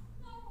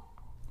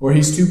 Or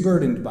he's too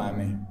burdened by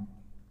me.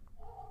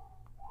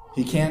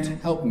 He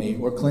can't help me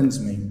or cleanse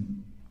me.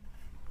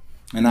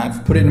 And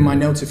I've put it in my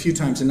notes a few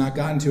times and not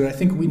gotten to it. I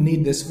think we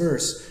need this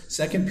verse.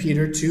 2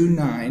 Peter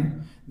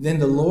 2:9. Then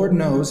the Lord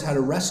knows how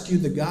to rescue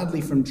the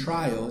godly from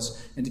trials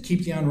and to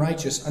keep the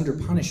unrighteous under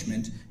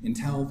punishment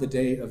until the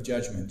day of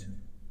judgment.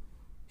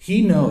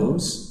 He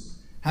knows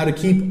how to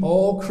keep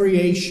all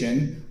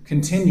creation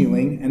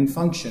continuing and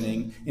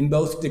functioning in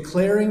both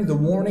declaring the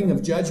warning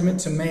of judgment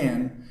to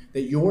man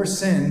that your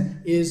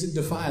sin is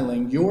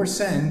defiling, your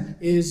sin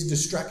is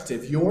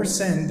destructive, your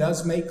sin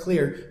does make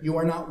clear you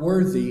are not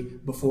worthy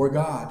before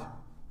God.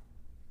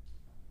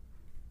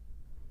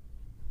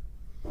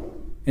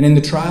 And in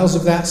the trials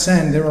of that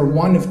sin, there are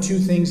one of two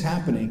things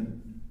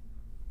happening.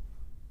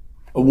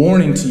 A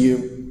warning to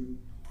you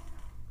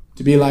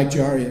to be like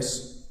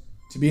Jairus,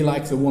 to be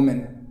like the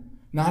woman,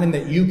 not in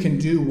that you can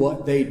do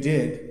what they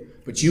did,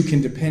 but you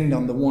can depend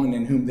on the one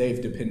in whom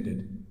they've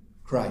depended,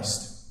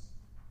 Christ.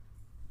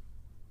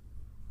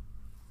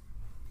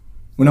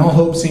 When all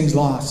hope seems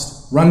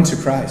lost, run to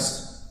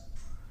Christ.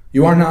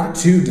 You are not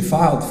too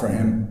defiled for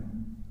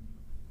him.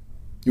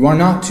 You are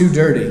not too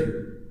dirty.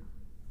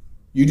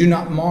 You do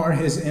not mar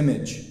his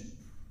image.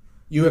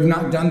 You have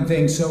not done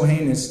things so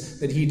heinous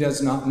that he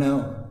does not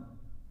know.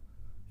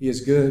 He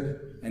is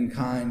good and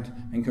kind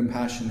and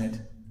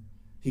compassionate.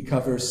 He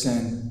covers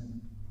sin.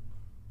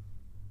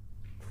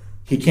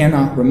 He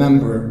cannot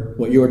remember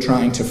what you are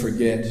trying to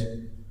forget,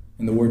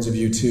 in the words of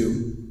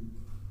U2.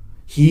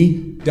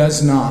 He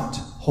does not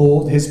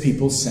hold his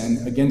people's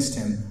sin against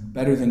him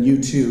better than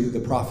U2, the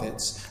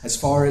prophets. As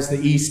far as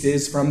the east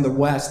is from the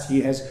west,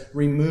 he has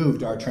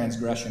removed our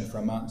transgression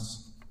from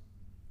us.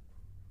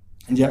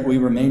 And yet we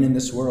remain in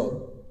this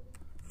world,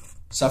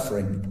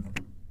 suffering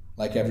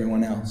like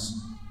everyone else.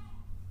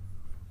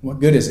 What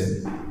good is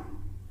it?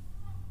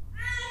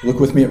 Look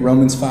with me at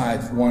Romans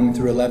 5, 1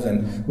 through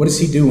 11. What is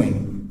he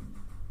doing?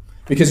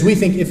 Because we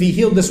think if he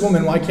healed this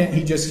woman, why can't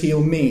he just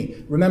heal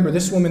me? Remember,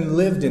 this woman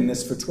lived in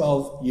this for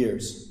 12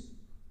 years.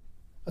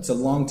 That's a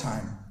long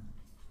time.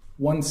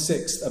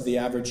 1/6 of the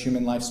average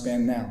human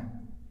lifespan now.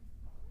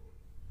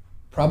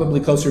 Probably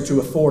closer to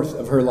 1/4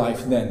 of her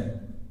life then.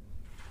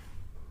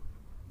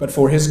 But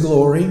for his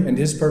glory and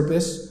his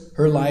purpose,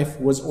 her life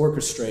was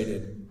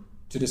orchestrated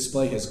to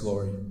display his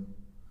glory.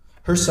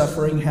 Her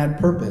suffering had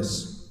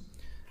purpose.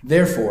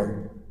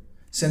 Therefore,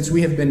 since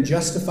we have been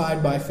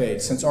justified by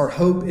faith, since our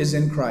hope is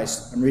in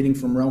Christ, I'm reading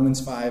from Romans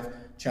 5,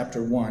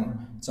 chapter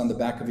 1. It's on the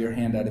back of your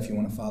handout if you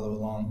want to follow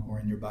along, or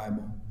in your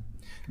Bible.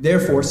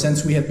 Therefore,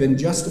 since we have been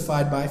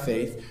justified by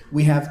faith,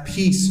 we have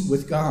peace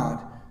with God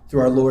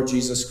through our Lord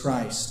Jesus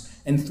Christ.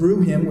 And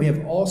through him we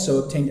have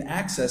also obtained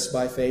access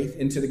by faith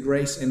into the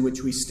grace in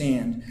which we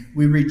stand.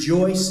 We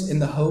rejoice in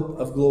the hope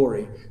of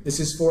glory.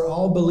 This is for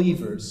all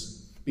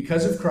believers.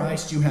 Because of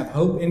Christ, you have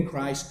hope in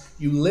Christ.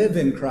 You live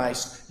in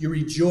Christ. You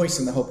rejoice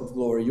in the hope of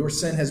glory. Your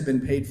sin has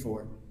been paid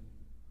for.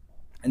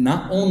 And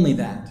not only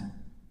that,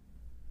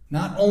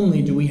 not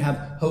only do we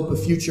have hope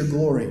of future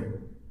glory,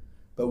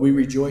 but we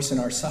rejoice in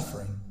our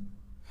suffering,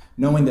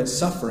 knowing that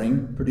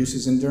suffering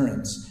produces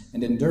endurance,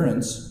 and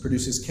endurance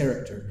produces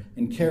character,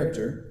 and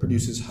character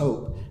produces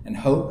hope, and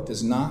hope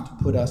does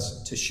not put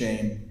us to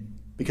shame,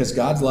 because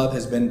God's love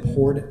has been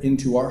poured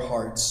into our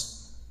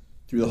hearts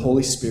through the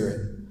Holy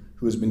Spirit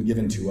who has been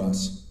given to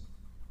us.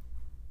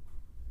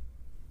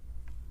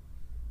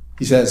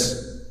 He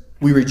says,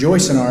 we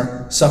rejoice in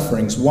our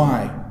sufferings.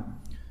 Why?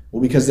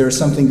 Well, because there is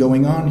something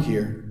going on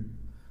here.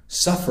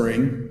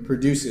 Suffering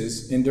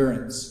produces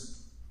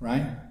endurance,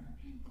 right?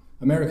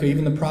 America,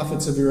 even the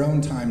prophets of your own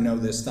time know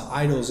this. The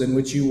idols in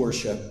which you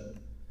worship,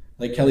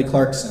 like Kelly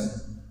Clarkson.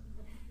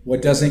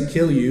 What doesn't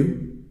kill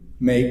you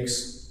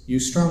makes you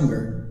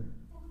stronger.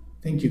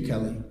 Thank you,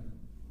 Kelly.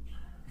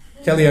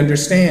 Kelly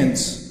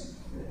understands.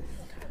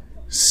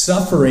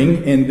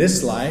 Suffering in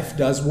this life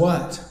does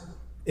what?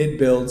 It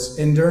builds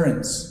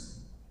endurance.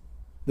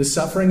 The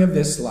suffering of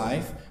this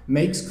life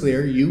makes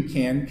clear you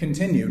can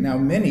continue. Now,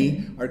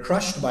 many are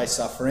crushed by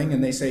suffering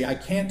and they say, I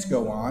can't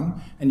go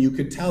on. And you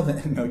could tell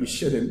them, no, you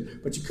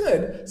shouldn't. But you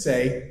could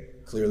say,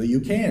 clearly you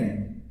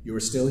can. You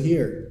are still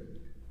here,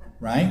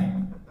 right?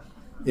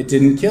 It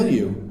didn't kill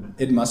you.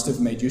 It must have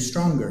made you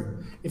stronger.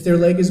 If their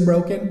leg is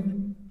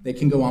broken, they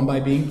can go on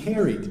by being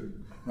carried,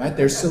 right?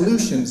 There's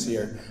solutions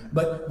here,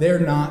 but they're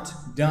not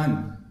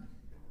done.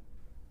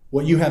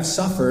 What you have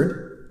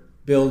suffered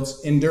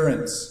builds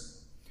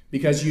endurance.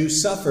 Because you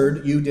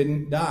suffered, you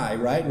didn't die,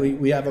 right?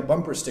 We have a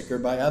bumper sticker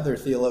by other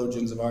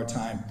theologians of our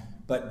time.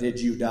 But did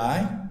you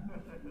die?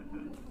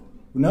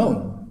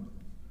 No.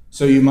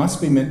 So you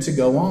must be meant to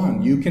go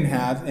on. You can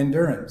have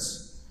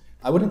endurance.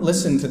 I wouldn't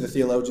listen to the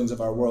theologians of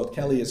our world.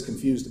 Kelly is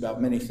confused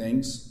about many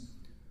things.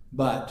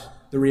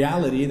 But the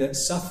reality that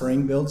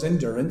suffering builds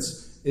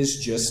endurance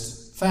is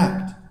just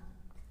fact.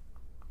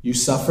 You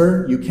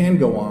suffer, you can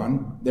go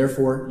on,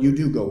 therefore you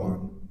do go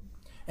on.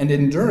 And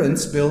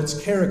endurance builds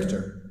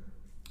character.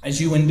 As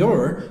you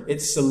endure,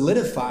 it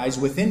solidifies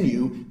within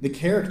you the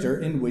character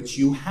in which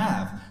you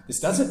have. This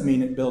doesn't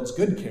mean it builds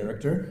good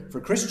character.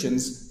 For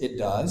Christians, it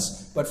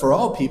does. But for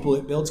all people,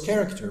 it builds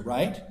character,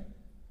 right?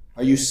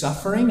 Are you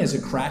suffering as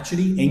a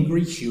crotchety,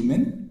 angry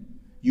human?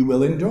 You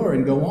will endure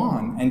and go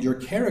on, and your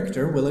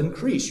character will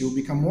increase. You will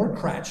become more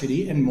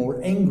crotchety and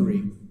more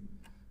angry.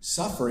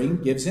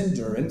 Suffering gives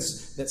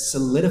endurance that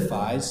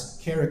solidifies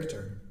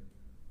character.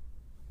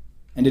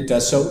 And it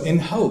does so in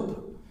hope.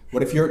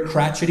 What if you're a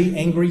crotchety,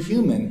 angry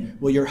human?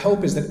 Well, your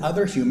hope is that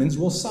other humans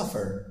will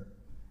suffer,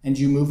 and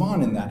you move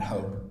on in that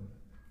hope.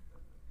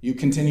 You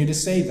continue to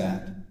say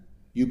that.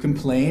 You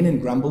complain and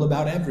grumble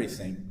about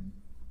everything.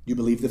 You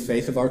believe the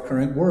faith of our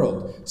current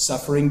world.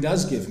 Suffering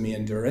does give me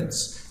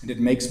endurance, and it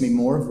makes me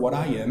more of what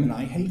I am, and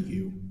I hate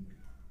you.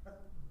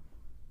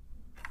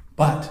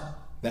 But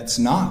that's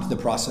not the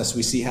process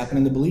we see happen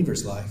in the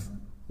believer's life.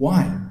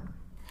 Why?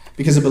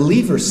 Because a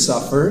believer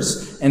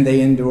suffers and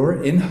they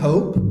endure in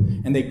hope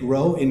and they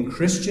grow in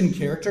Christian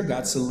character.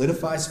 God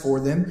solidifies for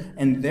them,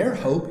 and their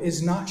hope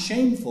is not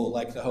shameful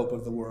like the hope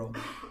of the world.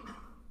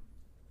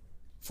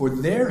 For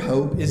their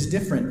hope is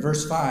different.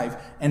 Verse 5,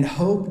 and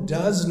hope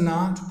does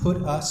not put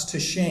us to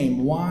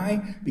shame.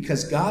 Why?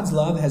 Because God's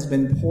love has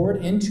been poured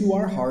into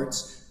our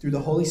hearts through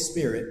the Holy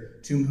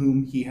Spirit, to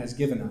whom he has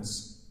given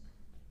us.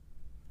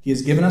 He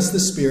has given us the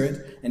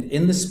Spirit, and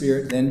in the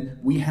Spirit then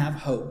we have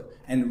hope.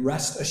 And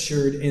rest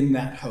assured in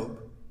that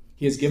hope.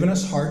 He has given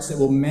us hearts that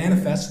will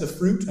manifest the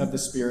fruit of the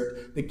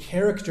Spirit, the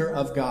character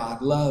of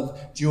God, love,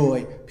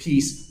 joy,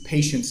 peace,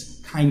 patience,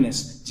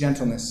 kindness,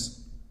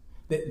 gentleness.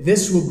 That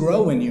this will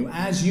grow in you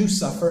as you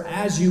suffer,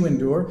 as you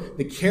endure.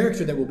 The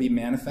character that will be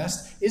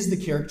manifest is the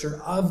character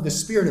of the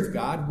Spirit of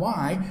God.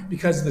 Why?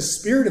 Because the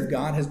Spirit of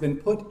God has been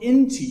put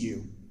into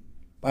you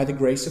by the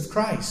grace of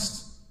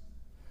Christ.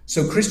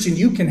 So, Christian,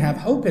 you can have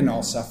hope in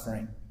all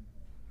suffering.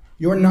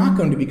 You're not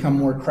going to become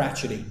more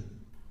crotchety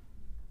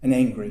and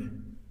angry.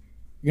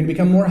 You're going to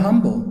become more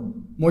humble,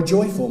 more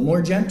joyful,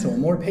 more gentle,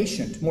 more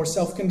patient, more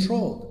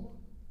self-controlled.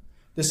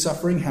 This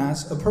suffering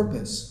has a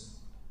purpose.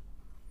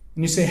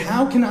 And you say,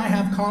 how can I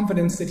have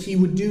confidence that he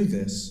would do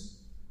this?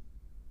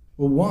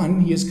 Well,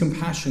 one, he is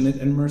compassionate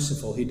and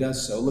merciful. He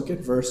does so. Look at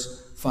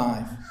verse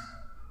 5,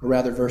 or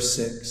rather verse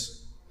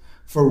 6.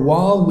 For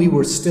while we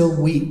were still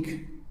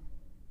weak,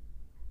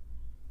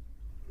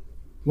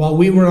 while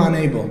we were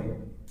unable,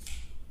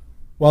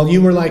 while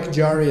you were like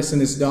Jairus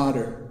and his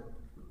daughter,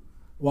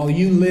 while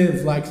you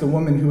live like the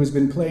woman who has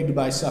been plagued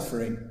by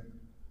suffering,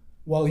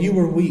 while you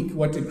were weak,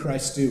 what did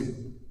Christ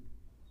do?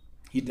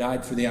 He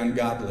died for the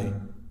ungodly. It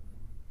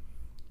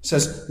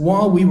says,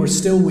 while we were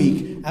still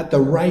weak, at the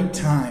right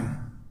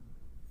time,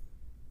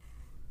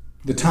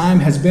 the time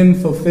has been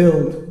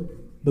fulfilled.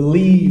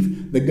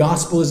 Believe the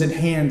gospel is at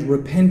hand.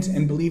 Repent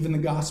and believe in the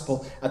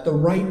gospel. At the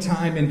right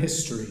time in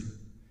history,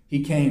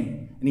 he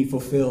came and he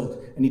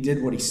fulfilled and he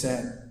did what he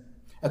said.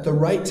 At the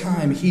right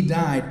time, he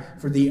died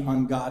for the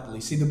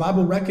ungodly. See, the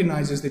Bible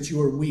recognizes that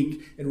you are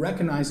weak. It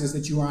recognizes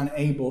that you are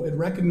unable. It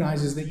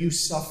recognizes that you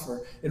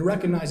suffer. It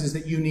recognizes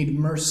that you need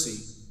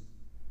mercy.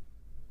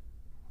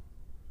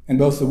 And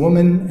both the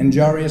woman and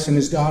Jairus and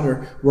his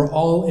daughter were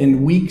all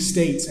in weak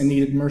states and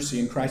needed mercy,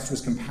 and Christ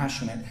was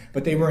compassionate.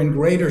 But they were in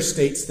greater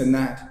states than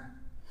that.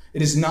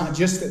 It is not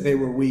just that they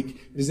were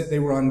weak, it is that they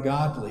were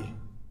ungodly.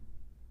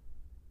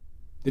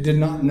 They did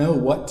not know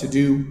what to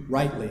do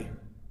rightly.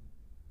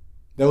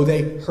 Though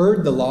they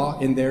heard the law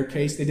in their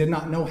case, they did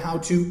not know how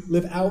to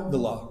live out the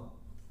law.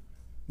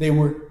 They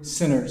were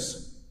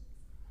sinners.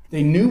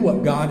 They knew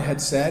what God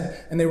had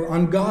said, and they were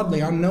ungodly,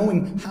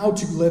 unknowing how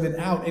to live it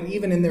out. And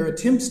even in their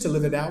attempts to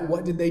live it out,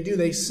 what did they do?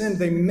 They sinned.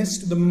 They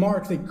missed the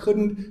mark. They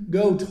couldn't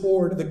go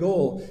toward the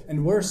goal.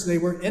 And worse, they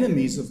were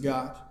enemies of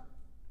God.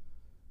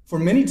 For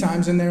many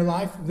times in their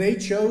life, they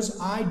chose,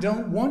 I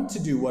don't want to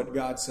do what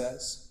God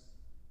says.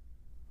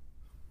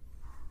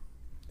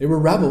 They were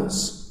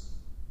rebels.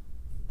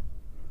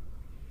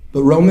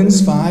 But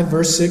Romans 5,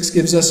 verse 6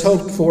 gives us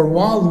hope. For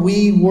while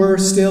we were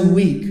still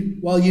weak,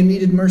 while you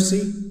needed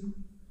mercy,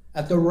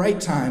 at the right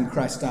time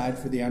Christ died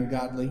for the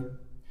ungodly.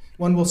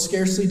 One will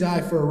scarcely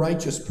die for a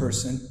righteous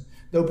person,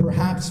 though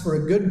perhaps for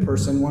a good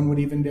person one would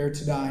even dare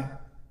to die.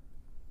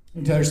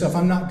 You tell yourself,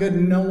 I'm not good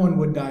and no one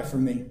would die for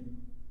me.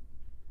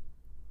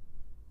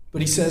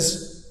 But he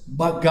says,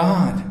 but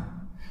God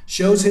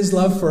shows his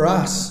love for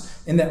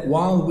us in that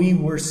while we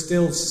were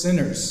still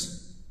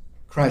sinners,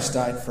 Christ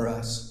died for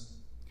us.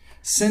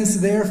 Since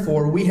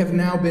therefore we have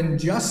now been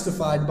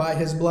justified by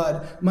his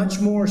blood, much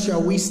more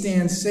shall we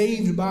stand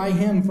saved by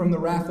him from the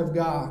wrath of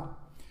God.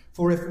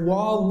 For if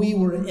while we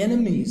were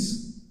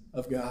enemies,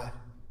 of God.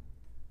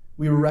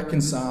 We were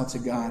reconciled to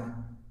God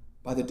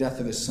by the death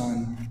of his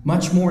Son.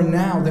 Much more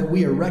now that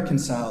we are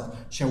reconciled,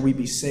 shall we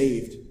be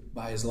saved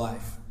by his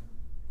life.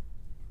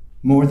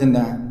 More than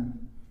that,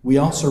 we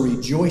also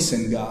rejoice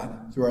in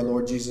God through our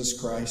Lord Jesus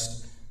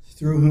Christ,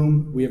 through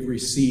whom we have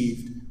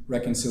received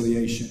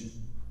reconciliation.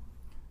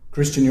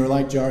 Christian, you're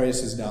like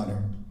Jairus'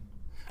 daughter.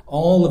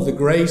 All of the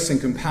grace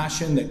and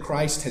compassion that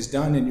Christ has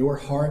done in your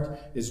heart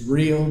is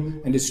real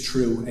and is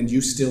true, and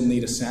you still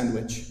need a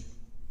sandwich.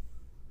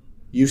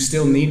 You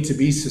still need to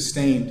be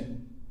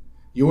sustained.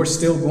 You're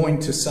still going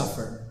to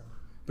suffer,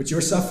 but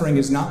your suffering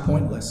is not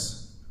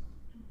pointless.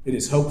 It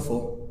is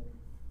hopeful,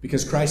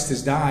 because Christ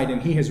has died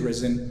and he has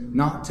risen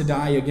not to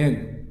die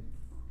again.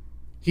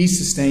 He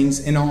sustains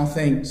in all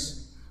things.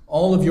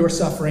 All of your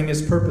suffering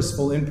is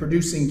purposeful in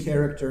producing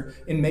character,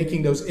 in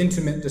making those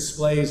intimate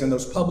displays and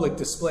those public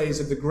displays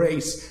of the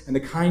grace and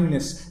the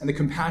kindness and the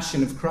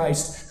compassion of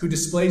Christ, who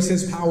displays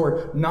his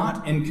power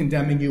not in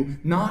condemning you,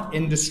 not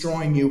in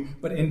destroying you,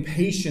 but in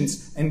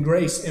patience and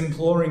grace,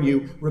 imploring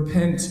you,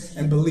 repent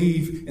and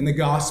believe in the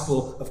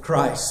gospel of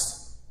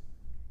Christ.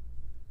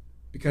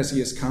 Because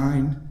he is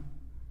kind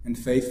and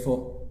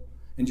faithful,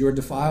 and your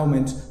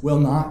defilement will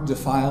not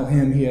defile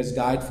him. He has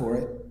died for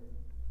it.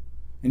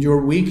 And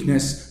your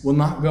weakness will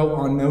not go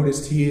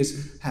unnoticed. He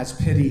has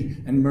pity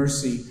and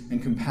mercy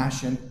and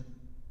compassion.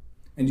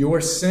 And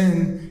your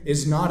sin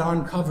is not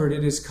uncovered.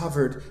 It is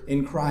covered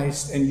in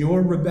Christ. And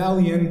your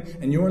rebellion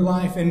and your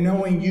life in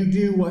knowing you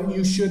do what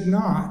you should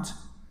not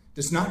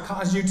does not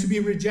cause you to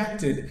be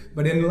rejected.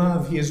 But in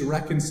love, he is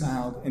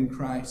reconciled in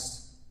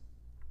Christ.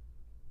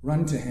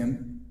 Run to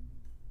him.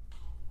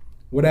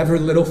 Whatever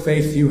little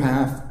faith you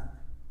have,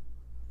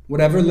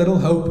 whatever little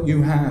hope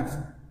you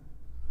have,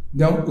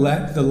 don't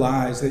let the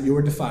lies that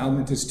your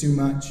defilement is too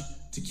much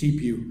to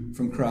keep you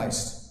from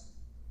Christ.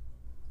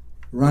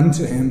 Run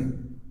to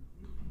him,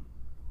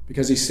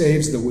 because he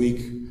saves the weak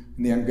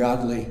and the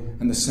ungodly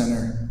and the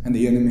sinner and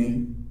the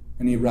enemy,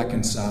 and he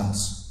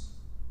reconciles.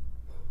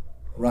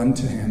 Run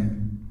to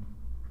him.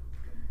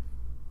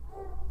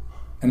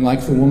 And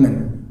like the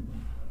woman,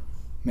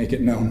 make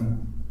it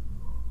known.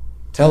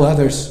 Tell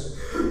others.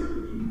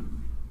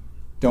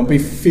 Don't be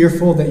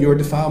fearful that your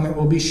defilement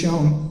will be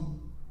shown.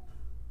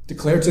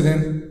 Declare to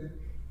them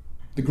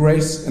the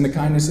grace and the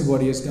kindness of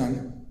what he has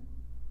done.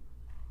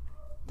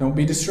 Don't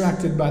be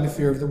distracted by the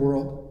fear of the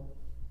world.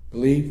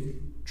 Believe,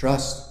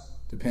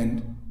 trust,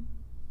 depend,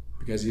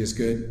 because he is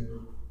good.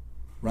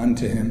 Run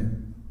to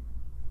him.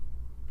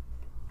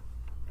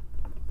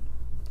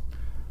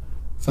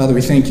 Father,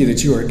 we thank you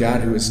that you are a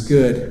God who is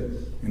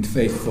good and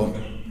faithful.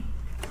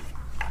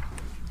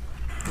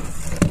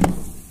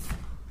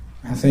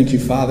 I thank you,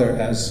 Father,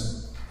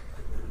 as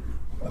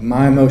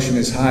my emotion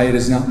is high, it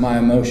is not my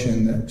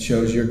emotion that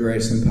shows your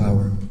grace and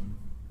power.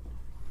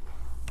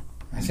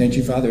 I thank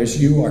you, Father,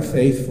 as you are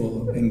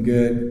faithful and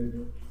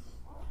good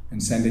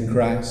and send in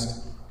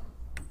Christ,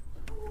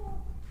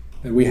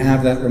 that we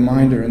have that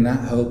reminder and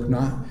that hope,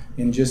 not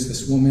in just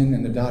this woman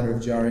and the daughter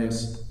of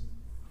Jairus,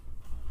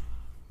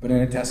 but in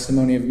a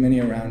testimony of many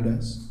around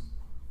us.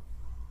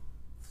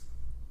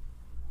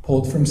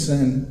 Pulled from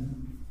sin,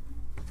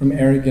 from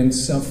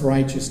arrogance,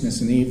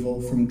 self-righteousness and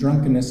evil, from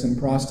drunkenness and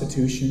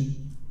prostitution,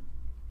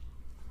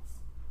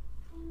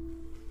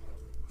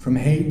 from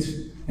hate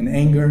and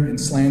anger and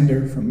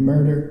slander, from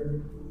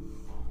murder,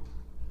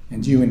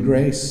 and you in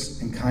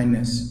grace and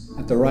kindness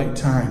at the right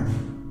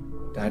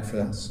time died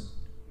for us.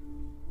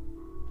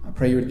 I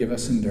pray you would give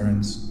us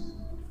endurance.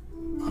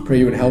 I pray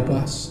you would help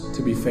us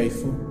to be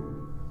faithful.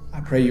 I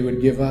pray you would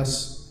give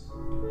us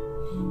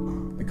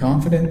the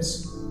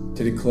confidence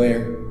to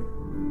declare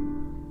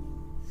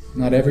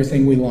not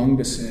everything we long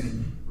to say,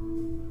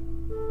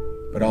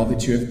 but all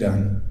that you have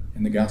done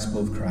in the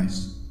gospel of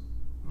Christ.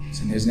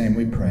 It's in his name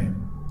we pray.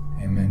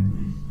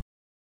 Amen.